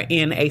for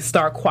in a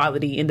star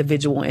quality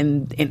individual,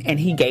 and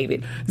he gave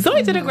it.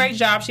 Zoe did a great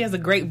job. She has a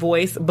great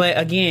voice, but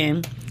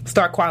again,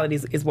 star quality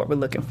is what we're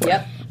looking for.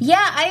 Yep.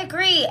 Yeah, I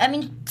agree. I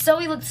mean,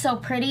 Zoe looks so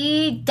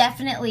pretty.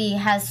 Definitely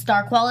has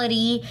star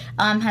quality.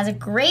 Has a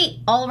great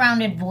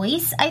all-rounded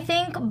voice, I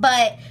think.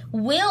 But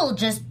Will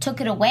just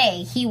took it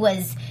away. He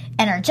was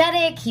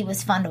energetic. He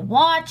was fun to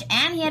watch,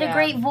 and he had a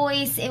great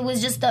voice. It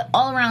was just an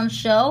all-around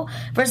show.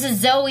 Versus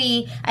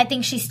Zoe, I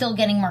think she's still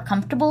getting more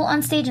comfortable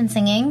on stage and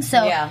singing. So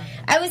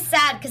I was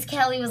sad because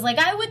Kelly was like,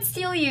 I would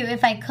steal you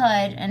if I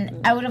could,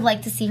 and I would have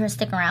liked to see her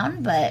stick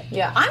around. But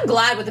I'm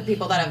glad with the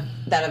people that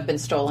have been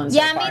stolen.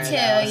 So far, me too.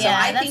 Though. So Yeah,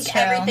 I think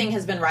everything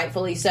has been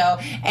rightfully so,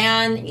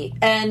 and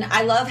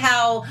I love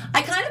how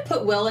I kind of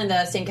put Will in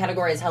the same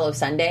category as Hello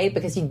Sunday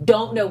because you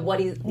don't know what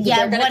they're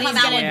going to come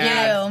out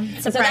with.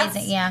 Do.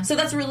 Surprising, So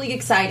that's really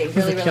exciting,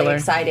 really killer.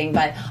 exciting.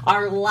 But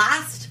our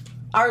last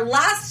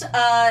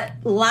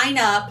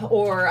lineup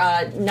or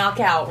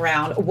knockout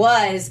round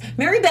was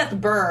Mary Beth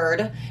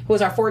Bird, who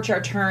was our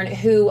 4-chair turn,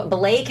 who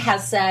Blake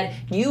has said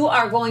you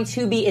are going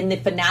to be in the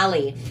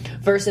finale,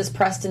 versus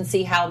Preston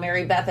C. How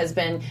Mary Beth has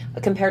been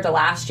compared to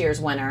last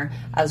year's winner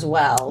as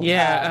well.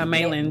 Yeah,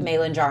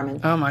 Malin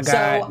Jarman. Oh my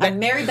God. So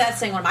Mary Beth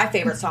sang one of my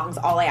favorite songs,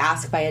 All I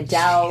Ask by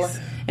Adele.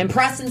 Jeez. And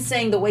Preston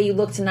sang The Way You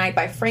Look Tonight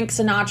by Frank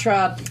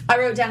Sinatra. I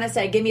wrote down, I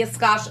said, give me a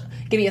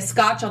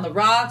scotch on the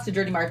rocks, a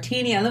dirty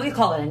martini, and then we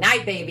call it a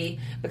night, baby,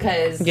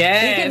 because you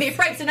can be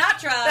Frank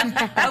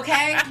Sinatra,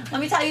 okay? Let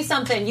me tell you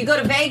something. You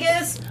go to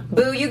Vegas,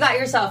 boo, you got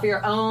yourself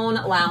your own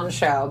lounge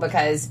show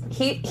because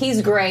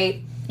he's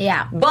great.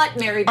 Yeah. But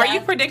Mary Beth... Are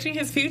you predicting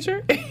his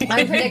future?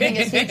 I'm predicting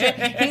his future.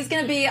 He's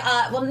going to be,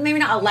 maybe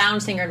not a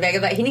lounge singer in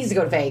Vegas, but he needs to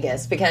go to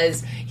Vegas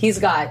because he's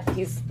got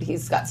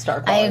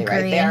star quality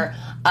right there.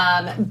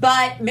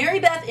 But Mary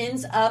Beth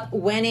ends up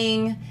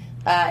winning,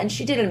 and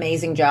she did an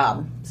amazing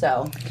job.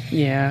 So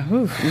yeah,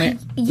 Mary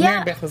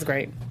Beth was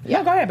great.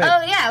 Yeah, go ahead, babe.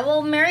 Oh yeah,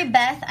 well, Mary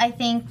Beth, I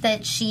think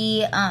that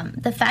she,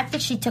 the fact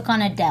that she took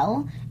on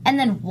Adele and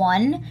then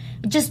won,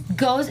 it just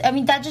goes. I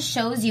mean, that just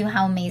shows you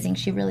how amazing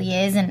she really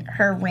is and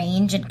her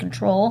range and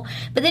control.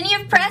 But then you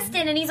have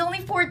Preston, and he's only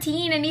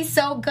 14, and he's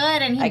so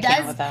good, and he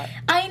can't with that.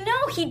 I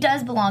know he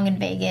does belong in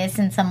Vegas,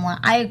 and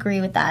I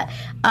agree with that.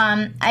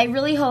 I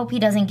really hope he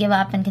doesn't give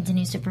up and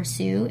continues to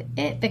pursue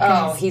it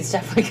because he's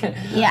definitely gonna.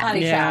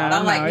 Yeah,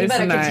 I'm like, you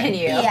better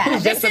continue. Yeah,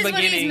 Just this is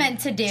what he's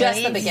meant to do.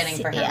 Just the beginning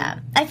for him. Yeah,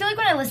 I feel like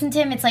when I listen to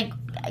him, it's like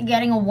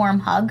getting a warm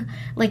hug.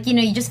 Like,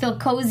 you just feel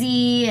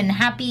cozy and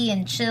happy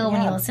and chill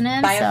when you listen to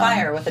him. By a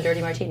fire with a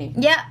dirty martini.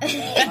 Yeah,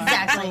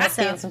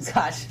 exactly. And some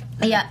scotch.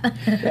 Yeah.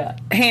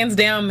 Hands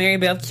down, Mary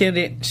Beth killed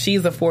it.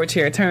 She's a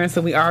 4-chair turn,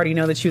 so we already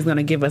know that she was going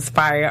to give us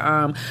fire.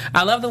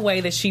 I love the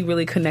way that she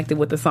really connected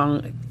with the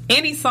song.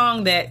 Any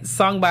song that's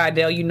sung by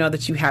Adele, you know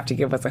that you have to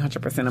give us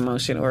 100%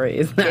 emotion, or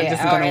it's not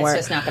just going to work.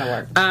 It's just not going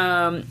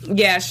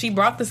to work. She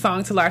brought the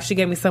song to life. She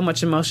gave me so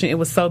much emotion. It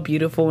was so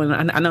beautiful,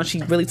 and I know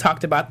she really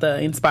talked about the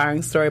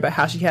inspiring story about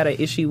how she had an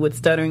issue with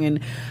stuttering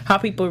and how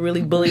people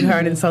really bullied her.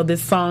 And so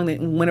this song,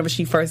 that whenever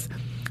she first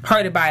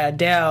heard it by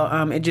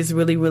Adele, it just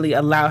really, really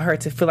allowed her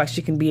to feel like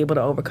she can be able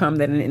to overcome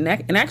that,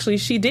 and actually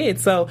she did.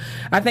 So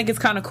I think it's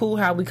kind of cool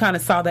how we kind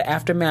of saw the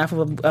aftermath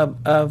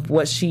of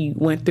what she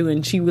went through,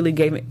 and she really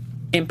gave it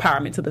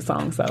empowerment to the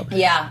song. So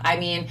yeah, I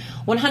mean,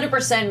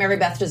 100% Mary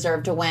Beth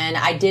deserved to win.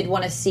 I did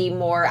want to see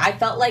more. I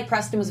felt like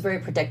Preston was very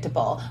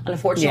predictable.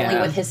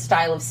 Unfortunately, with his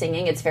style of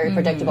singing, it's very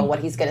predictable what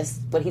he's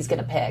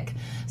gonna pick.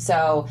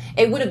 So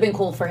it would have been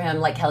cool for him,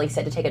 like Kelly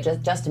said, to take a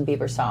Justin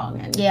Bieber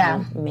song and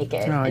make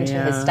it into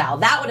his style.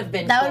 That would have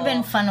been would have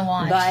been fun to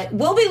watch. But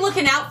we'll be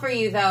looking out for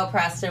you, though,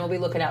 Preston. We'll be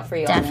looking out for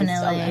you on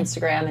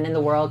Instagram and in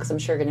the world, because I'm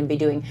sure you're going to be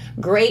doing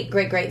great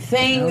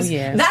things. Oh,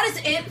 yes. That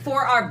is it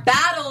for our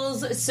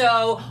battles.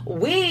 So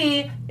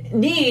we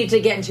need to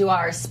get into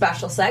our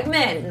special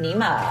segment,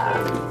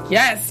 Nima.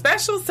 Yes,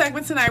 special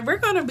segment tonight. We're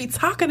going to be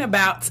talking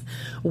about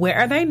Where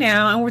Are They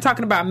Now? And we're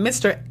talking about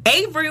Mr.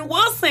 Avery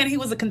Wilson. He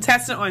was a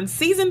contestant on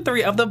season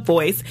 3 of The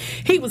Voice.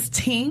 He was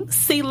Team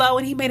CeeLo,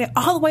 and he made it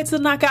all the way to the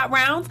knockout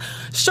rounds.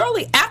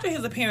 Shortly after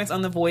his appearance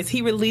on The Voice,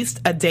 he released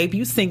a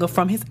debut single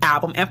from his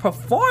album and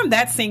performed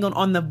that single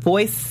on The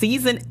Voice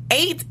season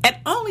 8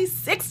 at only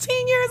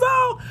 16 years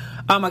old.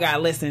 Oh my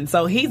God, listen.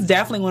 So he's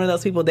definitely one of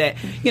those people that,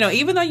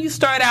 even though you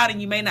start out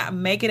and you may not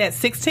make it at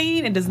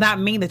 16, it does not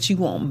mean that you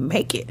won't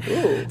make it.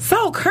 Ooh.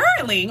 So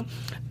currently,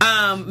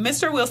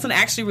 Mr. Wilson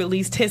actually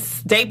released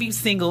his debut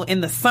single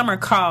in the summer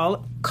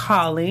called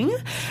Calling,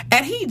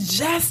 and he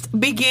just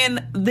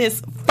began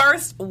this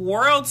first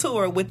world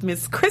tour with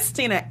Miss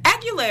Christina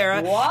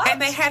Aguilera. What?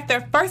 And they had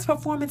their first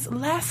performance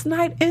last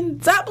night in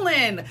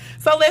Dublin.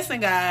 So listen,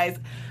 guys.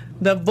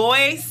 The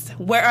Voice,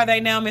 Where Are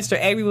They Now, Mr.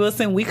 Avery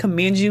Wilson? We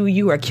commend you.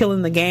 You are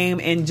killing the game.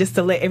 And just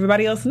to let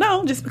everybody else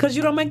know, just because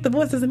you don't make The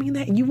Voice doesn't mean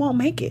that you won't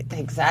make it.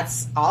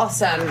 That's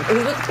awesome.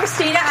 He's with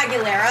Christina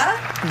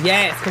Aguilera.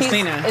 Yes,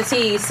 Christina. Is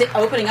he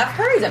opening up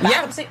for her? Is it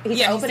back up?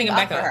 He's opening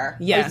up for her.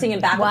 Yeah. He's singing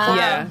back up for her.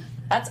 Yeah.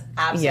 That's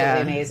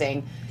absolutely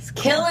amazing. He's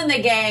killing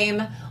the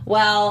game.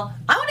 Well,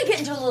 I want to get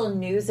into a little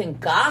news and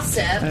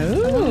gossip.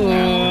 Ooh.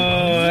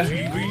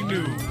 TV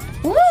News.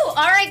 Woo! All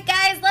right,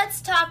 guys,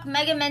 let's talk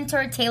mega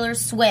mentor Taylor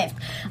Swift.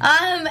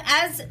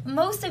 As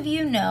most of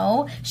you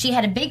know, she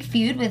had a big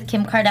feud with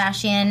Kim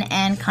Kardashian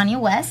and Kanye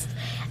West.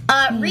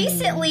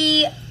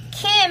 Recently,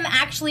 Kim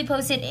actually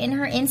posted in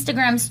her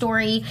Instagram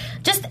story,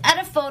 just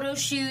at a photo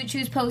shoot, she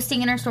was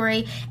posting in her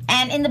story,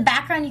 and in the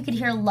background you could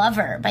hear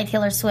Lover by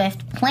Taylor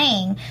Swift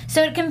playing.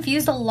 So it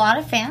confused a lot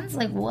of fans,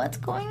 like, what's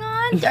going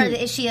on? Or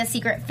is she a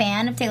secret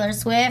fan of Taylor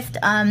Swift?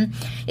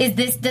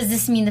 Does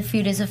this mean the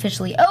feud is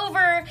officially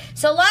over?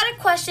 So a lot of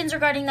questions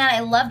regarding that.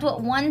 I loved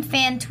what one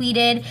fan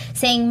tweeted,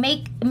 saying,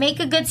 make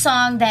a good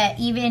song that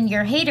even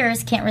your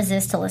haters can't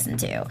resist to listen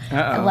to.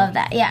 I love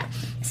that, yeah.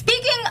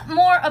 Speaking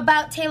more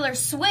about Taylor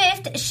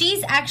Swift,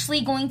 she's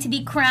actually going to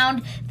be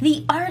crowned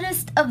the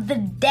Artist of the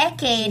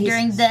Decade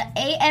during the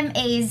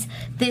AMAs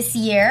this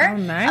year. Oh,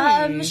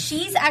 nice.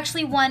 She's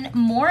actually won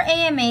more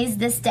AMAs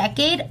this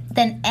decade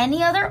than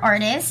any other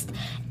artist,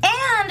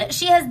 and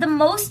she has the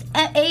most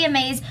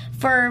AMAs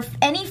for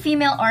any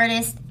female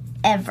artist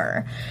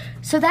ever.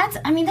 So that's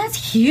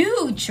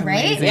huge,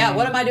 right? Amazing. Yeah,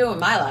 what am I doing with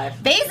my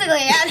life? Basically,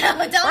 I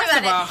know. Tell me First about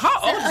of all, it.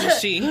 how old is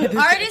she?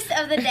 Artist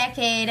of the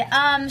Decade.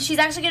 She's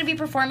actually going to be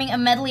performing a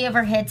medley of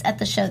her hits at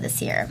the show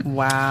this year.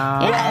 Wow.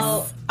 Yes.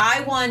 Well,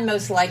 I won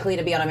Most Likely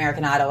to be on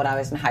American Idol when I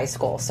was in high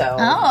school, so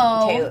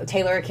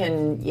Taylor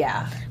can,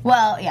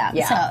 Well, yeah.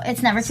 So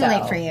it's never too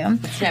late for you.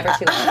 It's never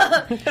too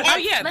late. Oh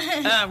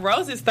yeah,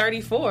 Rose is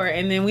 34,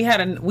 and then we had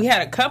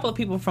a couple of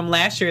people from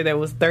last year that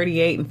was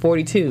 38 and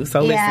 42.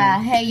 So listen,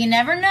 hey, you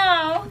never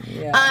know.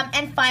 Yeah.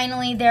 And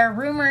finally, there are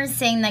rumors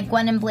saying that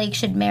Gwen and Blake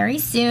should marry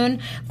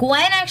soon.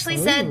 Gwen actually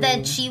said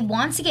that she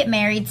wants to get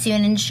married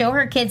soon and show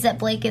her kids that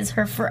Blake is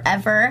her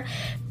forever.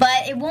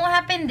 But it won't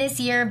happen this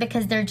year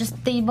because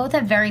they both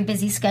have very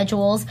busy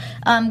schedules.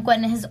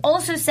 Gwen has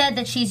also said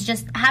that she's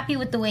just happy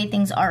with the way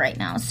things are right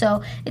now.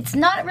 So it's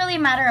not really a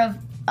matter of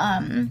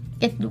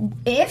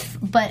if,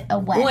 but a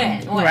when.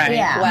 When. Right.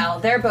 Yeah. Well,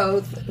 they're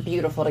both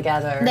beautiful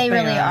together. They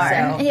really are.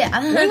 So,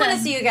 yeah. we want to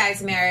see you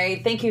guys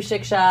married. Thank you,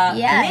 Shiksha.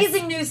 Yes.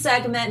 Amazing news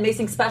segment,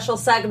 amazing special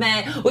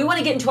segment. We want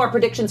to get into our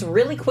predictions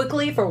really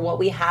quickly for what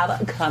we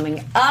have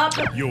coming up.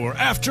 Your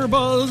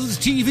AfterBuzz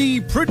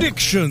TV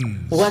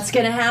predictions. What's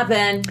going to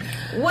happen?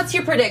 What's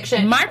your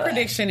prediction? my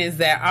prediction is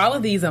that all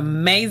of these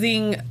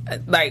amazing,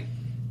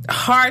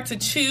 hard to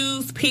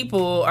choose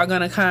people are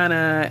going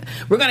to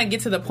we're going to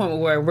get to the point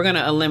where we're going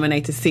to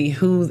eliminate to see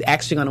who's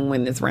actually going to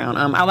win this round.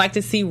 I like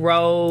to see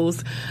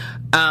Rose,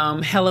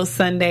 Hello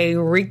Sunday,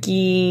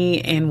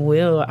 Ricky, and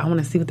Will. I want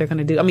to see what they're going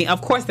to do. I mean,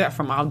 of course, they're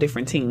from all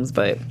different teams,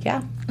 but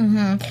yeah.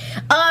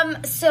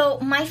 So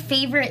my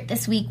favorite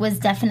this week was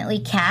definitely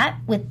Kat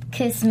with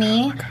Kiss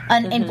Me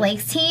in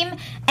Blake's team.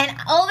 And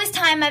all this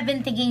time I've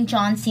been thinking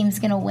John's team's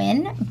going to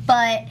win,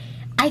 but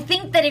I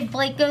think that if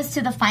Blake goes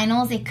to the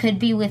finals, it could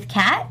be with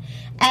Kat,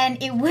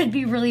 and it would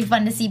be really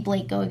fun to see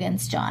Blake go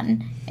against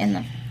John in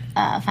the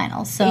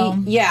finals. So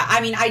yeah,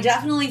 I mean, I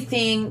definitely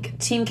think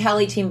Team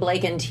Kelly, Team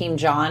Blake, and Team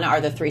John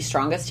are the 3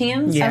 strongest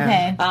teams. Yeah.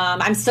 Okay.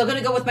 I'm still going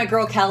to go with my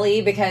girl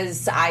Kelly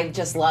because I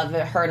just love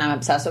her and I'm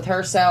obsessed with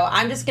her. So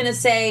I'm just going to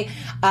say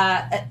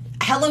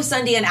Hello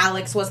Sunday and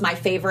Alex was my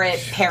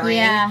favorite pairing.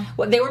 Yeah.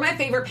 They were my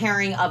favorite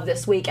pairing of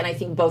this week, and I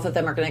think both of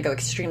them are going to go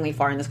extremely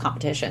far in this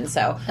competition.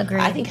 So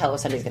Agreed. I think Hello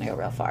Sunday is going to go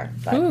real far.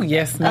 But Ooh,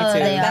 yes, me too.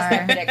 they that's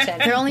are. my prediction.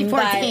 They're only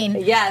 14.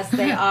 But yes,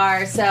 they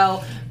are.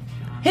 So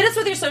hit us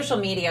with your social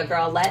media,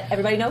 girl. Let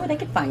everybody know where they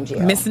can find you.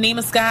 Miss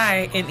Nima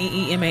Sky,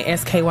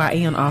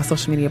 NeemaSkye on all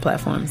social media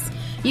platforms.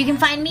 You can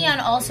find me on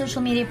all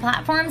social media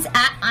platforms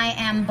at I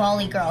am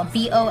Bolly Girl,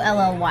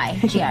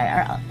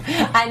 BOLLYGIRL.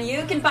 And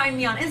you can find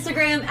me on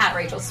Instagram at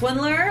Rachel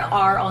Swindler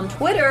or on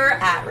Twitter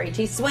at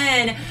Rachie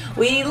Swin.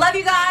 We love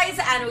you guys,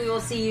 and we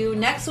will see you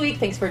next week.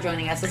 Thanks for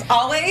joining us as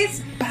always.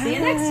 See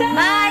you next time.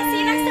 Bye. See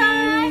you next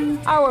time.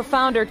 Our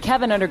founder,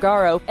 Kevin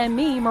Undergaro, and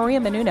me, Maria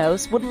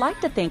Menounos, would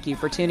like to thank you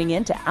for tuning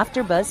in to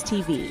AfterBuzz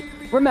TV.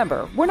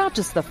 Remember, we're not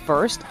just the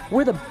first,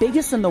 we're the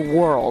biggest in the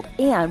world,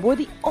 and we're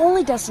the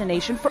only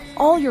destination for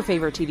all your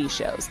favorite TV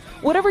shows.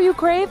 Whatever you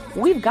crave,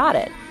 we've got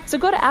it. So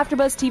go to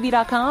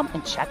AfterBuzzTV.com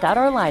and check out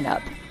our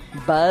lineup.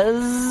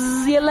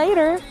 Buzz you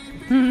later.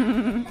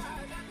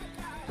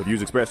 The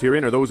views expressed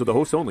herein are those of the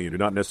hosts only and do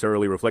not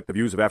necessarily reflect the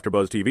views of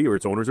AfterBuzz TV or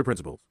its owners or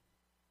principals.